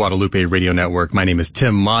on the Guadalupe Radio Network. My name is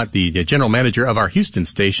Tim Mott, the general manager of our Houston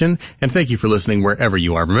station, and thank you for listening wherever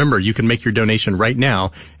you are. Remember, you can make your donation right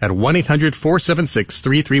now at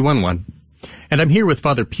 1-800-476-3311. And I'm here with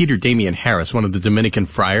Father Peter Damian Harris, one of the Dominican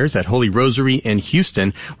friars at Holy Rosary in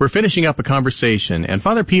Houston. We're finishing up a conversation. And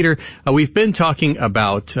Father Peter, we've been talking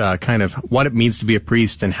about kind of what it means to be a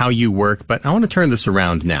priest and how you work, but I want to turn this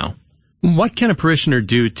around now. What can a parishioner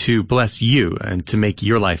do to bless you and to make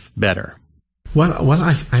your life better? Well,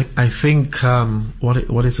 I think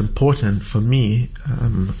what is important for me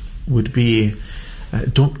would be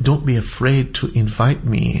don't be afraid to invite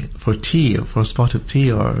me for tea, or for a spot of tea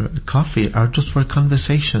or coffee, or just for a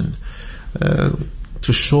conversation,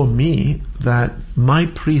 to show me that my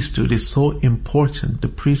priesthood is so important, the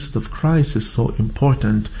priesthood of Christ is so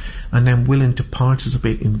important, and I'm willing to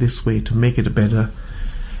participate in this way to make it a better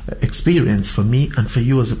experience for me and for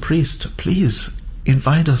you as a priest. Please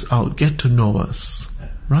invite us out, get to know us,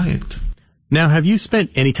 right? Now, have you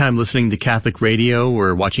spent any time listening to Catholic radio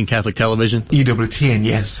or watching Catholic television? EWTN,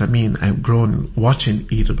 yes. I mean, I've grown watching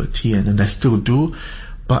EWTN, and I still do.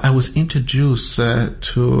 But I was introduced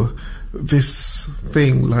to this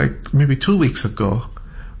thing like maybe 2 weeks ago.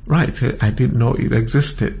 Right, I didn't know it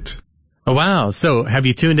existed. Oh, wow. So, have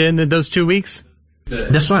you tuned in those 2 weeks?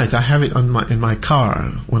 That's right. I have it in my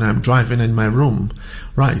car when I'm driving in my room.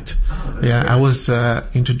 Right. Yeah, I was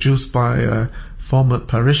introduced by former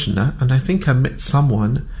parishioner, and I think I met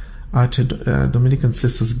someone at Dominican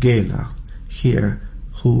Sisters Gala here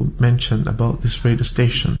who mentioned about this radio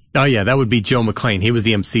station. Oh yeah, that would be Joe McLean. He was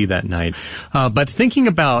the MC that night. But thinking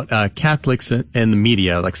about Catholics and the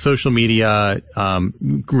media, like social media,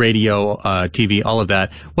 radio, TV, all of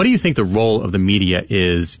that, what do you think the role of the media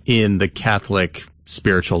is in the Catholic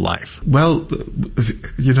spiritual life? Well,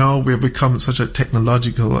 we've become such a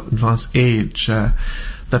technological advanced age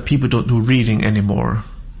that people don't do reading anymore,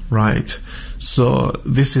 right? So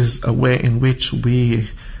this is a way in which we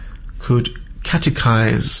could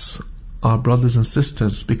catechize our brothers and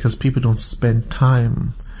sisters, because people don't spend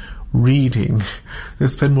time reading. They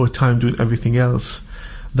spend more time doing everything else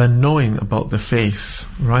than knowing about the faith,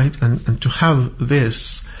 right? And to have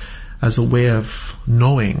this as a way of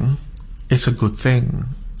knowing, it's a good thing.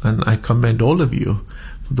 And I commend all of you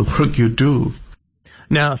for the work you do.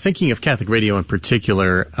 Now, thinking of Catholic radio in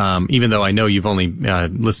particular, even though I know you've only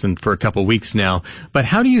listened for a couple weeks now, but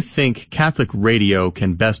how do you think Catholic radio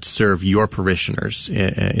can best serve your parishioners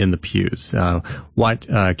in the pews? What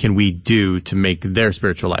can we do to make their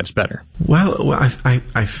spiritual lives better? Well,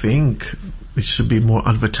 I think it should be more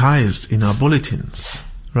advertised in our bulletins,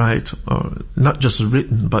 right? Or not just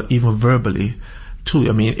written, but even verbally too.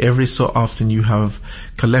 I mean, every so often you have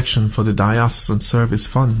collection for the Diocesan Service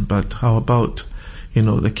Fund, but how about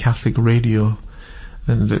the Catholic radio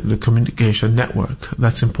and the communication network?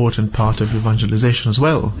 That's important part of evangelization as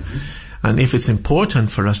well. Mm-hmm. And if it's important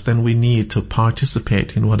for us, then we need to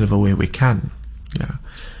participate in whatever way we can. Yeah.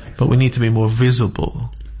 But we need to be more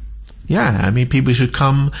visible. Yeah, I mean, people should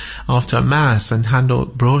come after Mass and hand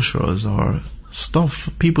out brochures or stuff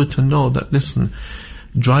for people to know that, listen,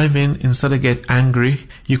 drive in, instead of get angry,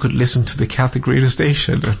 you could listen to the Catholic radio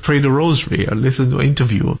station or pray the rosary or listen to an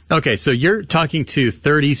interview. Okay, so you're talking to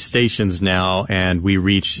 30 stations now, and we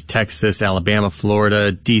reach Texas, Alabama,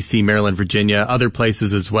 Florida, D.C., Maryland, Virginia, other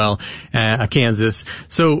places as well, Kansas.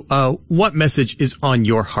 So what message is on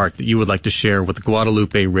your heart that you would like to share with the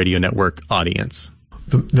Guadalupe Radio Network audience?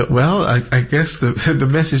 I guess the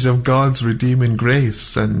message of God's redeeming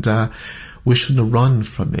grace, and we shouldn't run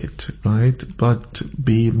from it, right? But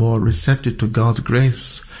be more receptive to God's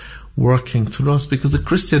grace working through us, because the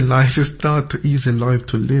Christian life is not an easy life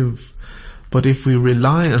to live. But if we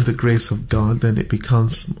rely on the grace of God, then it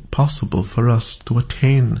becomes possible for us to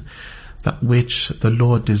attain that which the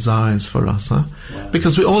Lord desires for us. Wow.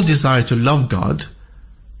 Because we all desire to love God,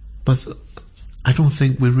 but I don't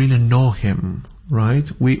think we really know Him,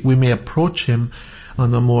 right? We may approach Him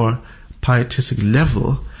on a more pietistic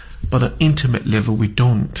level, but at an intimate level we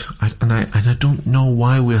don't. And I don't know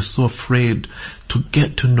why we're so afraid to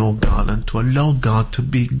get to know God and to allow God to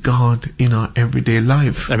be God in our everyday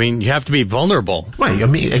life. I mean, you have to be vulnerable. Right, I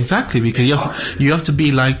mean, exactly, because you have to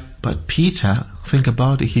be like, but Peter, think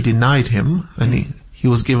about it, he denied him, and he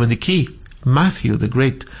was given the key. Matthew, the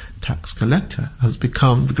great tax collector, has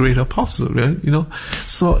become the great apostle, right?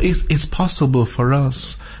 So it's possible for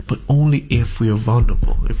us, but only if we are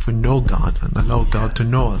vulnerable, if we know God and allow God to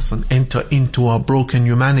know us and enter into our broken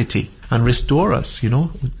humanity and restore us,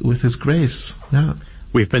 with His grace. Yeah.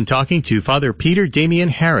 We've been talking to Father Peter Damian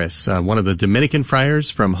Harris, one of the Dominican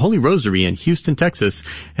friars from Holy Rosary in Houston, Texas,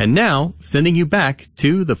 and now sending you back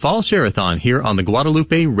to the Fall Share-a-thon here on the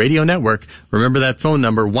Guadalupe Radio Network. Remember that phone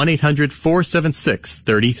number,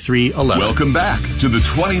 1-800-476-3311. Welcome back to the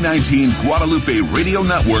 2019 Guadalupe Radio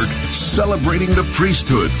Network Celebrating the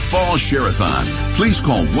Priesthood Fall Share-a-thon. Please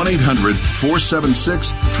call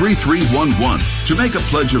 1-800-476-3311 to make a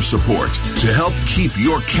pledge of support to help keep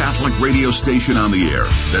your Catholic radio station on the air.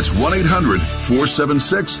 That's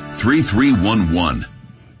 1-800-476-3311.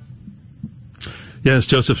 Yes,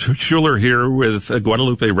 Joseph Schuller here with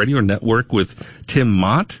Guadalupe Radio Network with Tim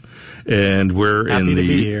Mott, and we're happy to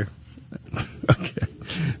be here. Okay,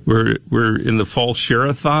 we're in the Fall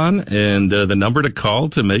Share-a-thon, and the number to call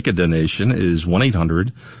to make a donation is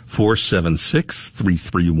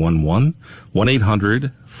 1-800-476-3311.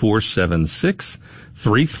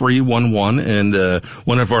 1-800-476-3311, and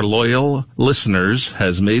one of our loyal listeners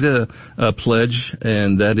has made a pledge,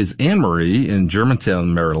 and that is Anne-Marie in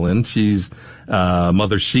Germantown, Maryland. She's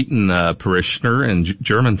Mother Seton parishioner in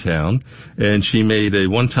Germantown, and she made a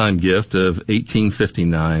one-time gift of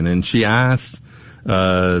 $18.59, and she asked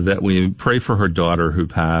that we pray for her daughter who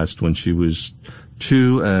passed when she was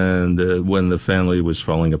 2 and when the family was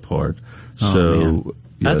falling apart. Man.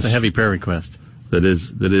 That's a heavy prayer request. That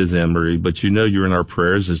is Anne-Marie, but you're in our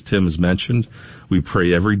prayers, as Tim has mentioned. We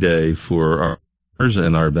pray every day for our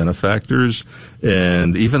and our benefactors,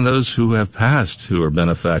 and even those who have passed who are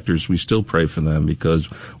benefactors, we still pray for them because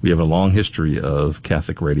we have a long history of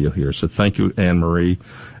Catholic radio here. So thank you, Anne-Marie,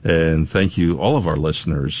 and thank you all of our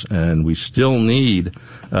listeners. And we still need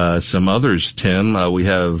some others, Tim. We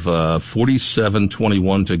have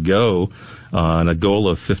 4721 to go on a goal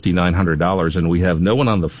of $5,900, and we have no one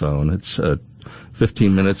on the phone. It's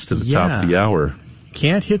 15 minutes to the top of the hour.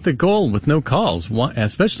 Can't hit the goal with no calls,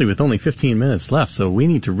 especially with only 15 minutes left, so we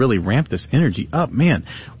need to really ramp this energy up. Man,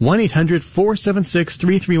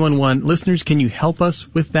 1-800-476-3311. Listeners, can you help us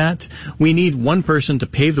with that? We need one person to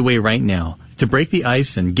pave the way right now, to break the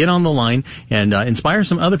ice and get on the line and inspire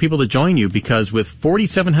some other people to join you, because with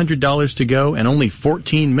 $4,700 to go and only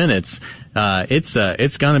 14 minutes,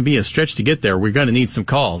 it's going to be a stretch to get there. We're going to need some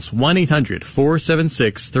calls.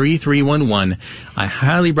 1-800-476-3311. I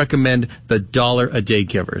highly recommend the $1 a day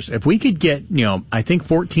givers. If we could get, I think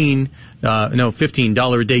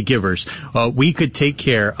 $15 a day givers, we could take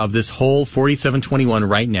care of this whole 4721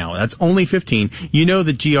 right now. That's only 15. You know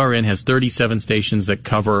that GRN has 37 stations that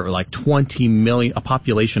cover like 20 million, a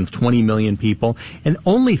population of 20 million people, and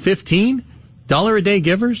only 15 $1 a day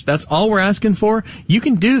givers. That's all we're asking for. You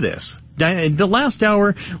can do this. The last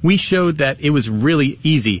hour, we showed that it was really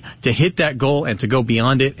easy to hit that goal and to go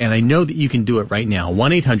beyond it, and I know that you can do it right now.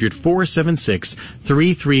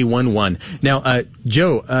 1-800-476-3311. Now,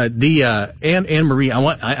 Joe, Anne-Marie,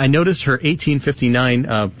 I noticed her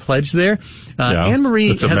 1859 pledge there. Anne-Marie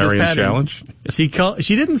has this pattern. It's a Marian challenge. She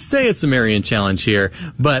didn't say it's a Marian challenge here,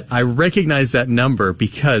 but I recognize that number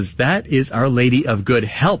because that is Our Lady of Good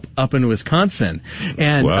Help up in Wisconsin.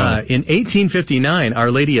 And in 1859,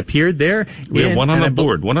 Our Lady appeared there. We have one on the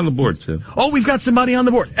board. One on the board, too. Oh, we've got somebody on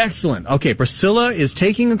the board. Excellent. Okay, Priscilla is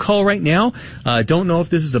taking a call right now. Don't know if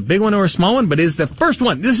this is a big one or a small one, but is the first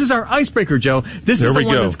one. This is our icebreaker, Joe. This is the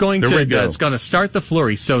one that's going to start the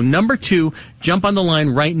flurry. So number 2, jump on the line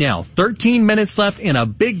right now. 13 minutes left and a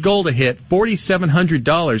big goal to hit,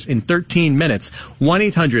 $4,700 in 13 minutes.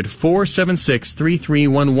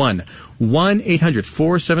 1-800-476-3311.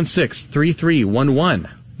 1-800-476-3311.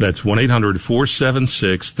 That's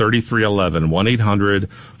 1-800-476-3311.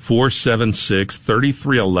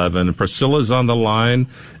 1-800-476-3311. Priscilla's on the line,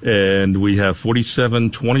 and we have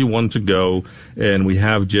 4721 to go, and we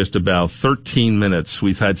have just about 13 minutes.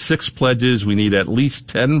 We've had 6 pledges. We need at least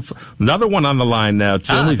 10. Another one on the line now,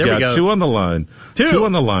 Tim. We've got 2 on the line. 2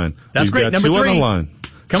 on the line. That's We've great. got Number 2 3. on the line.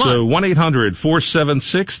 Come on. So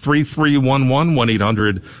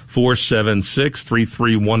 1-800-476-3311.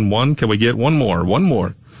 1-800-476-3311. Can we get one more? One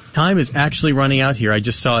more. Time is actually running out here. I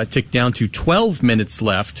just saw it tick down to 12 minutes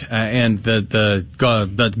left, and the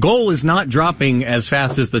goal is not dropping as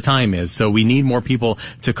fast as the time is. So we need more people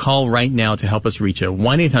to call right now to help us reach it.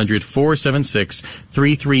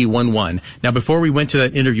 1-800-476-3311. Now, before we went to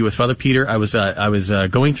that interview with Father Peter, I was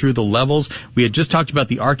going through the levels. We had just talked about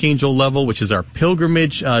the Archangel level, which is our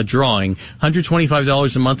pilgrimage drawing.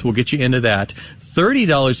 $125 a month will get you into that.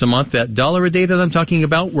 $30 a month, that $1 a day that I'm talking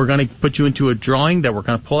about, we're going to put you into a drawing that we're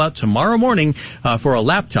going to pull out tomorrow morning for a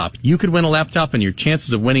laptop. You could win a laptop, and your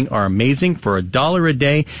chances of winning are amazing for $1 a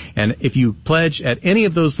day. And if you pledge at any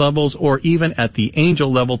of those levels, or even at the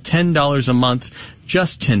Angel level, $10 a month,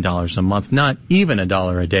 just $10 a month, not even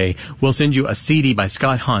 $1 a day, we'll send you a CD by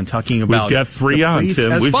Scott Hahn talking about. We've got three on,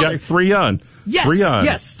 Tim. We've got three on. Yes, three on.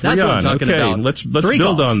 Yes, that's what I'm talking about. Let's three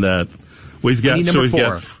build calls. on that. We've got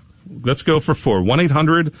let's go for 4.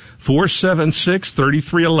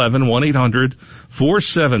 1-800-476-3311.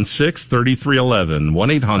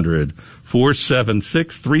 1-800-476-3311.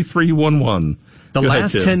 1-800-476-3311. The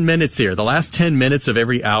last 10 minutes here, the last 10 minutes of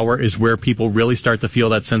every hour is where people really start to feel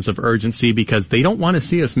that sense of urgency, because they don't want to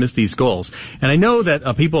see us miss these goals. And I know that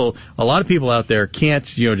a lot of people out there can't,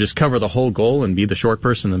 just cover the whole goal and be the short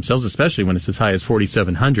person themselves, especially when it's as high as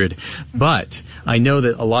 4,700. But I know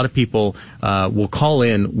that a lot of people will call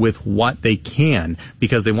in with what they can,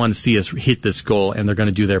 because they want to see us hit this goal, and they're going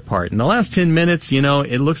to do their part. In the last 10 minutes,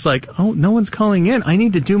 it looks like, no one's calling in. I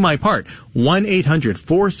need to do my part.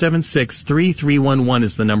 1-800-476-3311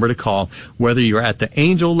 is the number to call, whether you're at the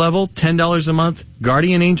Angel level, $10 a month,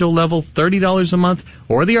 Guardian Angel level, $30 a month,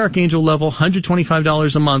 or the Archangel level,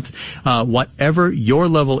 $125 a month. Whatever your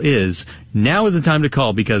level is, now is the time to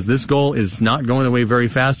call, because this goal is not going away very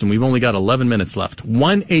fast, and we've only got 11 minutes left.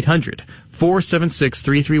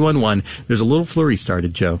 1-800-476-3311. There's a little flurry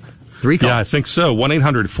started, Joe. 3 calls. Yeah, I think so.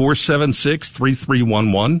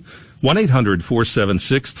 1-800-476-3311.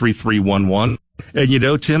 1-800-476-3311.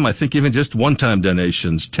 And Tim, I think even just one-time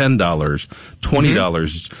donations, $10, $20.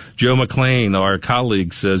 Mm-hmm. Joe McLean, our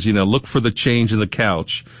colleague, says, look for the change in the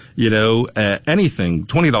couch. Anything, $20,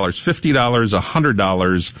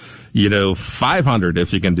 $50, $100, $500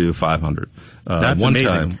 if you can do $500. That's one amazing.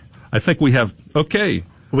 Time. I think we have, okay.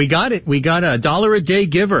 We got it. We got a $1 a day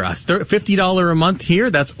giver, a $50 a month here.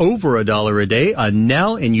 That's over $1 a day.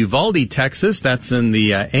 Nell in Uvalde, Texas. That's in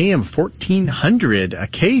the AM 1400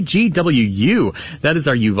 KGWU. That is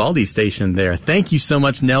our Uvalde station there. Thank you so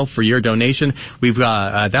much, Nell, for your donation. We've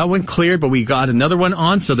got that one cleared, but we got another one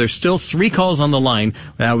on, so there's still 3 calls on the line.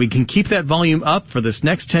 We can keep that volume up for this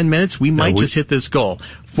next 10 minutes. We might just hit this goal.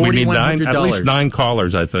 $4,100. At least 9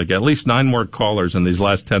 callers, I think. At least 9 more callers in these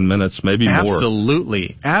last 10 minutes, maybe more.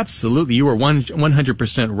 Absolutely. You were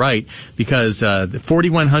 100% right, because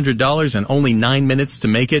 $4,100 and only 9 minutes to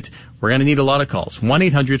make it. We're going to need a lot of calls.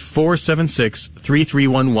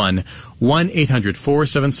 1-800-476-3311.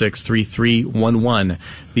 1-800-476-3311.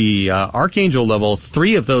 The Archangel level,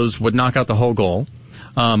 3 of those would knock out the whole goal.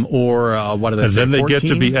 What do they say? And then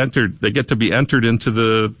 14? They get to be entered into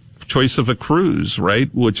the choice of a cruise, right?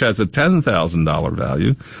 Which has a $10,000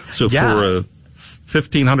 value. So for a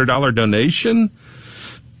 $1,500 donation,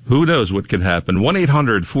 who knows what could happen?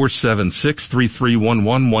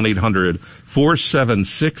 1-800-476-3311.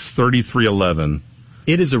 1-800-476-3311.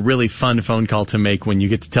 It is a really fun phone call to make when you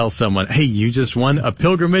get to tell someone, hey, you just won a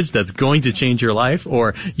pilgrimage that's going to change your life,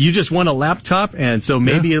 or you just won a laptop, and so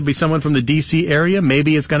maybe it'll be someone from the D.C. area,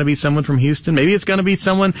 maybe it's going to be someone from Houston, maybe it's going to be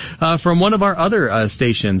someone from one of our other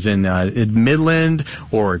stations in Midland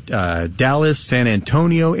or Dallas, San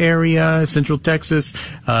Antonio area, Central Texas,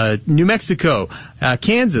 New Mexico,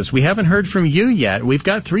 Kansas. We haven't heard from you yet. We've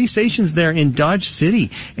got 3 stations there in Dodge City,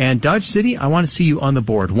 and Dodge City, I want to see you on the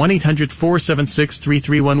board. 1-800-476-3311.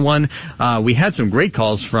 We had some great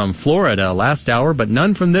calls from Florida last hour, but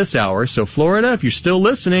none from this hour. So Florida, if you're still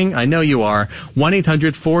listening, I know you are.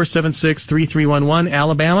 1-800-476-3311.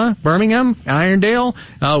 Alabama, Birmingham, Irondale.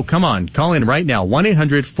 Oh, come on. Call in right now.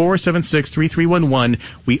 1-800-476-3311.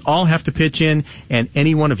 We all have to pitch in, and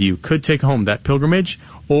any one of you could take home that pilgrimage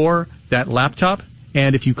or that laptop.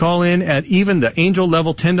 And if you call in at even the Angel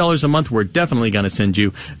level, $10 a month, we're definitely going to send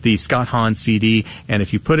you the Scott Hahn CD. And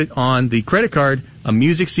if you put it on the credit card, a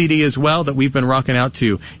music CD as well that we've been rocking out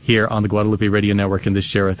to here on the Guadalupe Radio Network in this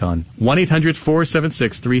Share-a-thon.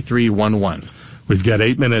 1-800-476-3311. We've got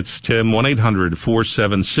 8 minutes, Tim.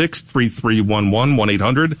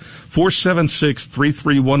 1-800-476-3311.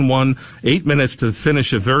 1-800-476-3311. 8 minutes to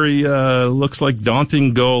finish a very, looks like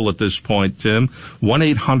daunting goal at this point, Tim.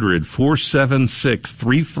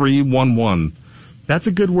 1-800-476-3311. That's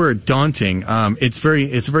a good word, daunting. It's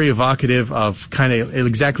very evocative of kind of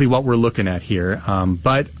exactly what we're looking at here.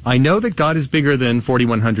 But I know that God is bigger than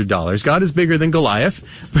 $4,100. God is bigger than Goliath.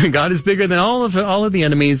 God is bigger than all of the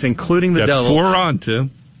enemies, including the devil. 4 on,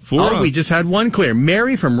 Tim. 4 on. We just had one clear.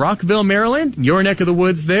 Mary from Rockville, Maryland, your neck of the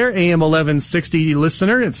woods there, AM 1160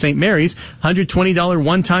 listener at St. Mary's, $120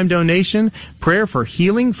 one-time donation, prayer for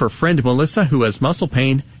healing for friend Melissa who has muscle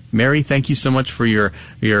pain. Mary, thank you so much for your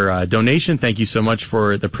donation. Thank you so much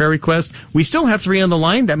for the prayer request. We still have 3 on the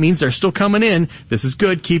line. That means they're still coming in. This is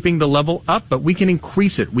good, keeping the level up, but we can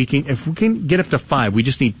increase it. If we can get up to 5, we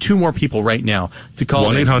just need 2 more people right now to call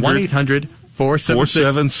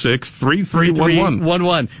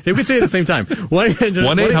 1-800-476-3311. They could say it at the same time.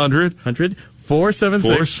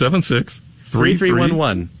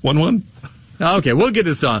 1-800-476-3311. Okay, we'll get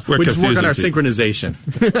this on. We just work on our synchronization.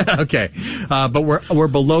 Okay, but we're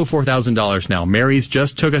below $4,000 now. Mary's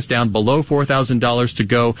just took us down below $4,000 to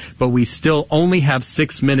go, but we still only have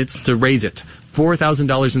 6 minutes to raise it.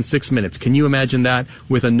 $4,000 in 6 minutes. Can you imagine that?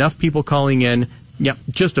 With enough people calling in. Yeah,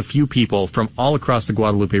 just a few people from all across the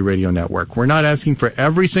Guadalupe Radio Network. We're not asking for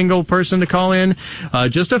every single person to call in,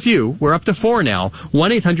 just a few. We're up to 4 now.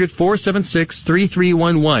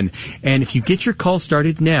 1-800-476-3311. And if you get your call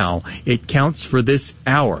started now, it counts for this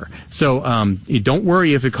hour. So don't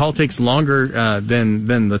worry if a call takes longer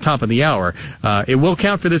than the top of the hour. It will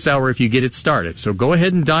count for this hour if you get it started. So go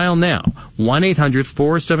ahead and dial now.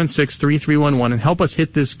 1-800-476-3311 and help us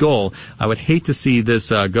hit this goal. I would hate to see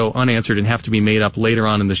this go unanswered and have to be made up later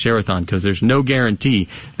on in the Share-a-thon because there's no guarantee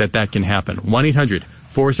that can happen.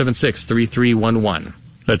 1-800-476-3311.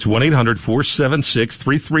 That's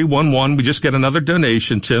 1-800-476-3311. We just got another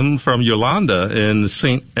donation, Tim, from Yolanda in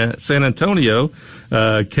San Antonio,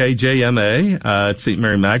 KJMA, at St.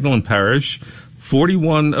 Mary Magdalene Parish,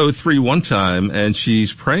 4103 one time, and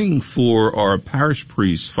she's praying for our parish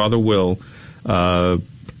priest, Father Will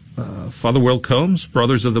Combs,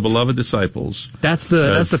 Brothers of the Beloved Disciples. That's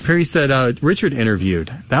the priest that Richard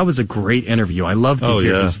interviewed. That was a great interview. I love to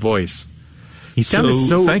hear his voice. He sounded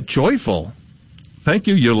so joyful. Thank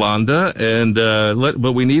you, Yolanda. And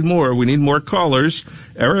but we need more. We need more callers.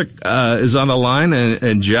 Eric is on the line,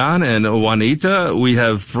 and John and Juanita. We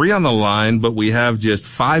have 3 on the line, but we have just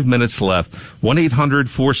 5 minutes left.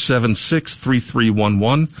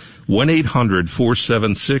 1-800-476-3311.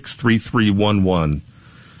 1-800-476-3311.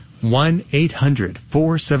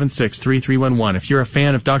 1-800-476-3311. If you're a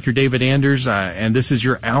fan of Dr. David Anders and this is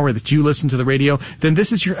your hour that you listen to the radio, then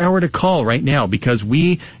this is your hour to call right now because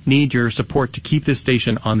we need your support to keep this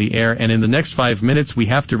station on the air. And in the next 5 minutes, we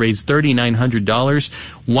have to raise $3,900.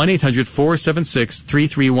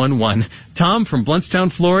 1-800-476-3311. Tom from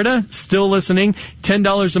Blountstown, Florida, still listening.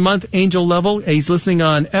 $10 a month, angel level. He's listening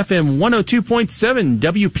on FM 102.7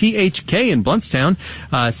 WPHK in Blountstown.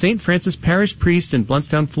 St. Francis Parish Priest in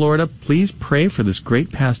Blountstown, Florida. Please pray for this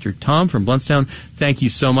great pastor. Tom from Blountstown, thank you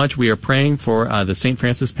so much. We are praying for the St.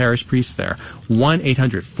 Francis Parish Priest there.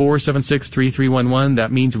 1-800-476-3311.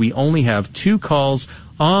 That means we only have 2 calls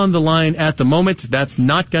on the line at the moment. That's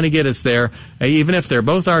not going to get us there. Even if they're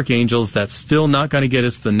both archangels, that's still not going to get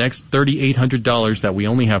us the next $3,800 that we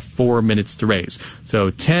only have 4 minutes to raise.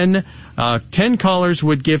 So 10 callers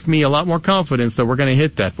would give me a lot more confidence that we're going to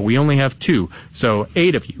hit that, but we only have 2. So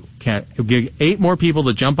 8 of you. Get 8 more people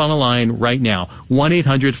to jump on a line right now.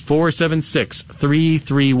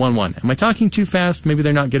 1-800-476-3311. Am I talking too fast? Maybe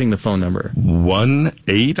they're not getting the phone number.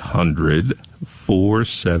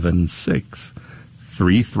 1-800-476-3311.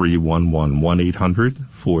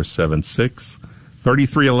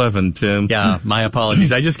 1-800-476-3311, Tim. Yeah, my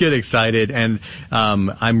apologies. I just get excited, and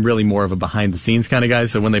I'm really more of a behind-the-scenes kind of guy,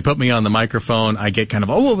 so when they put me on the microphone, I get kind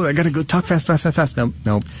of, I got to go talk fast.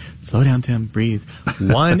 No. Slow down, Tim. Breathe.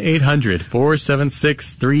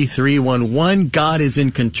 1-800-476-3311. God is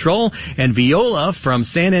in control. And Viola from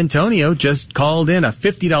San Antonio just called in a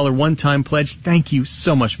 $50 one-time pledge. Thank you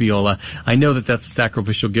so much, Viola. I know that's a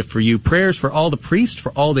sacrificial gift for you. Prayers for all the priests,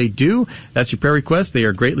 for all they do. That's your prayer request. They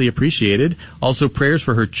are greatly appreciated. Also, prayers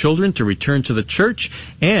for her children to return to the church,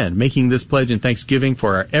 and making this pledge in thanksgiving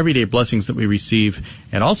for our everyday blessings that we receive,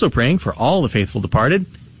 and also praying for all the faithful departed.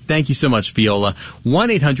 Thank you so much, Viola.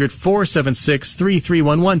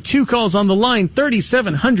 1-800-476-3311. 2 calls on the line,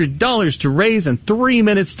 $3,700 to raise, and 3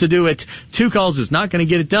 minutes to do it. 2 calls is not going to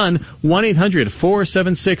get it done.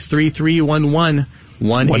 1-800-476-3311.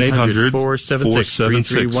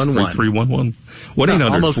 1-800-476-3311.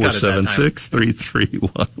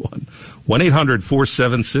 1-800-476-3311.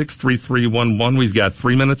 1-800-476-3311. We've got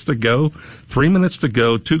 3 minutes to go. 3 minutes to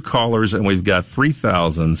go. 2 callers, and we've got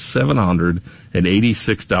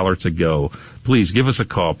 $3,786 to go. Please give us a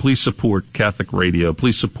call. Please support Catholic Radio.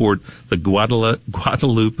 Please support the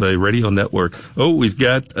Guadalupe Radio Network. Oh, we've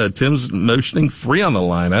got Tim's motioning 3 on the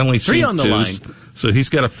line. I only see 3 on the line. So he's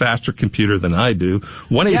got a faster computer than I do.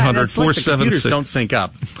 1-800-476. Computers don't sync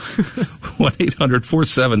up.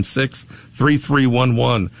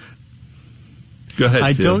 1-800-476-3311. Go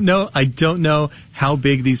ahead, Tim. I don't know how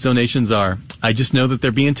big these donations are. I just know that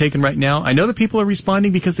they're being taken right now. I know that people are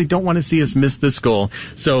responding because they don't want to see us miss this goal.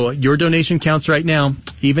 So your donation counts right now.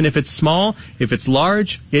 Even if it's small, if it's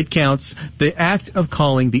large, it counts. The act of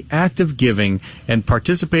calling, the act of giving, and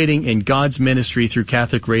participating in God's ministry through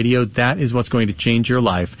Catholic Radio, that is what's going to change your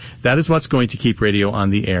life. That is what's going to keep radio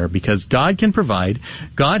on the air, because God can provide.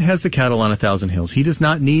 God has the cattle on 1,000 hills. He does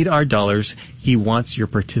not need our dollars. He wants your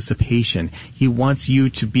participation. He wants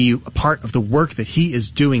you to be a part of the work that He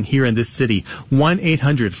is doing here in this city.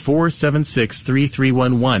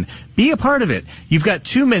 1-800-476-3311. Be a part of it. You've got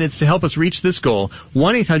 2 minutes to help us reach this goal.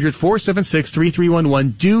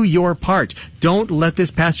 1-800-476-3311. Do your part. Don't let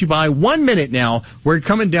this pass you by. 1 minute now. We're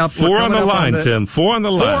coming down. 4 on the line, Tim. 4 on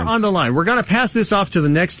the line. 4 on the line. We're going to pass this off to the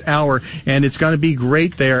next hour, and it's going to be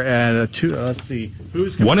great there. Let's see.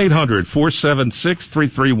 Who's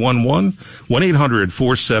 1-800-476-3311.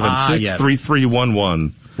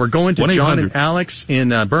 1-800-476-3311. We're going to John and Alex in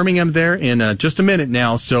Birmingham there in just a minute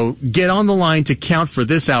now, so get on the line to count for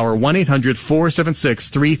this hour.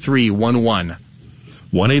 1-800-476-3311.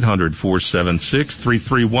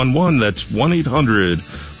 1-800-476-3311. That's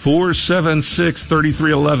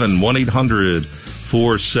 1-800-476-3311.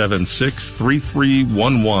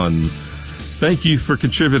 1-800-476-3311. Thank you for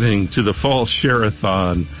contributing to the Fall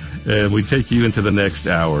Share-a-thon, and we take you into the next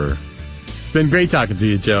hour. It's been great talking to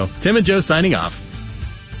you, Joe. Tim and Joe signing off.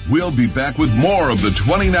 We'll be back with more of the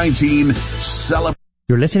 2019 Celebration.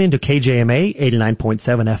 You're listening to KJMA 89.7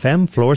 FM, Florida.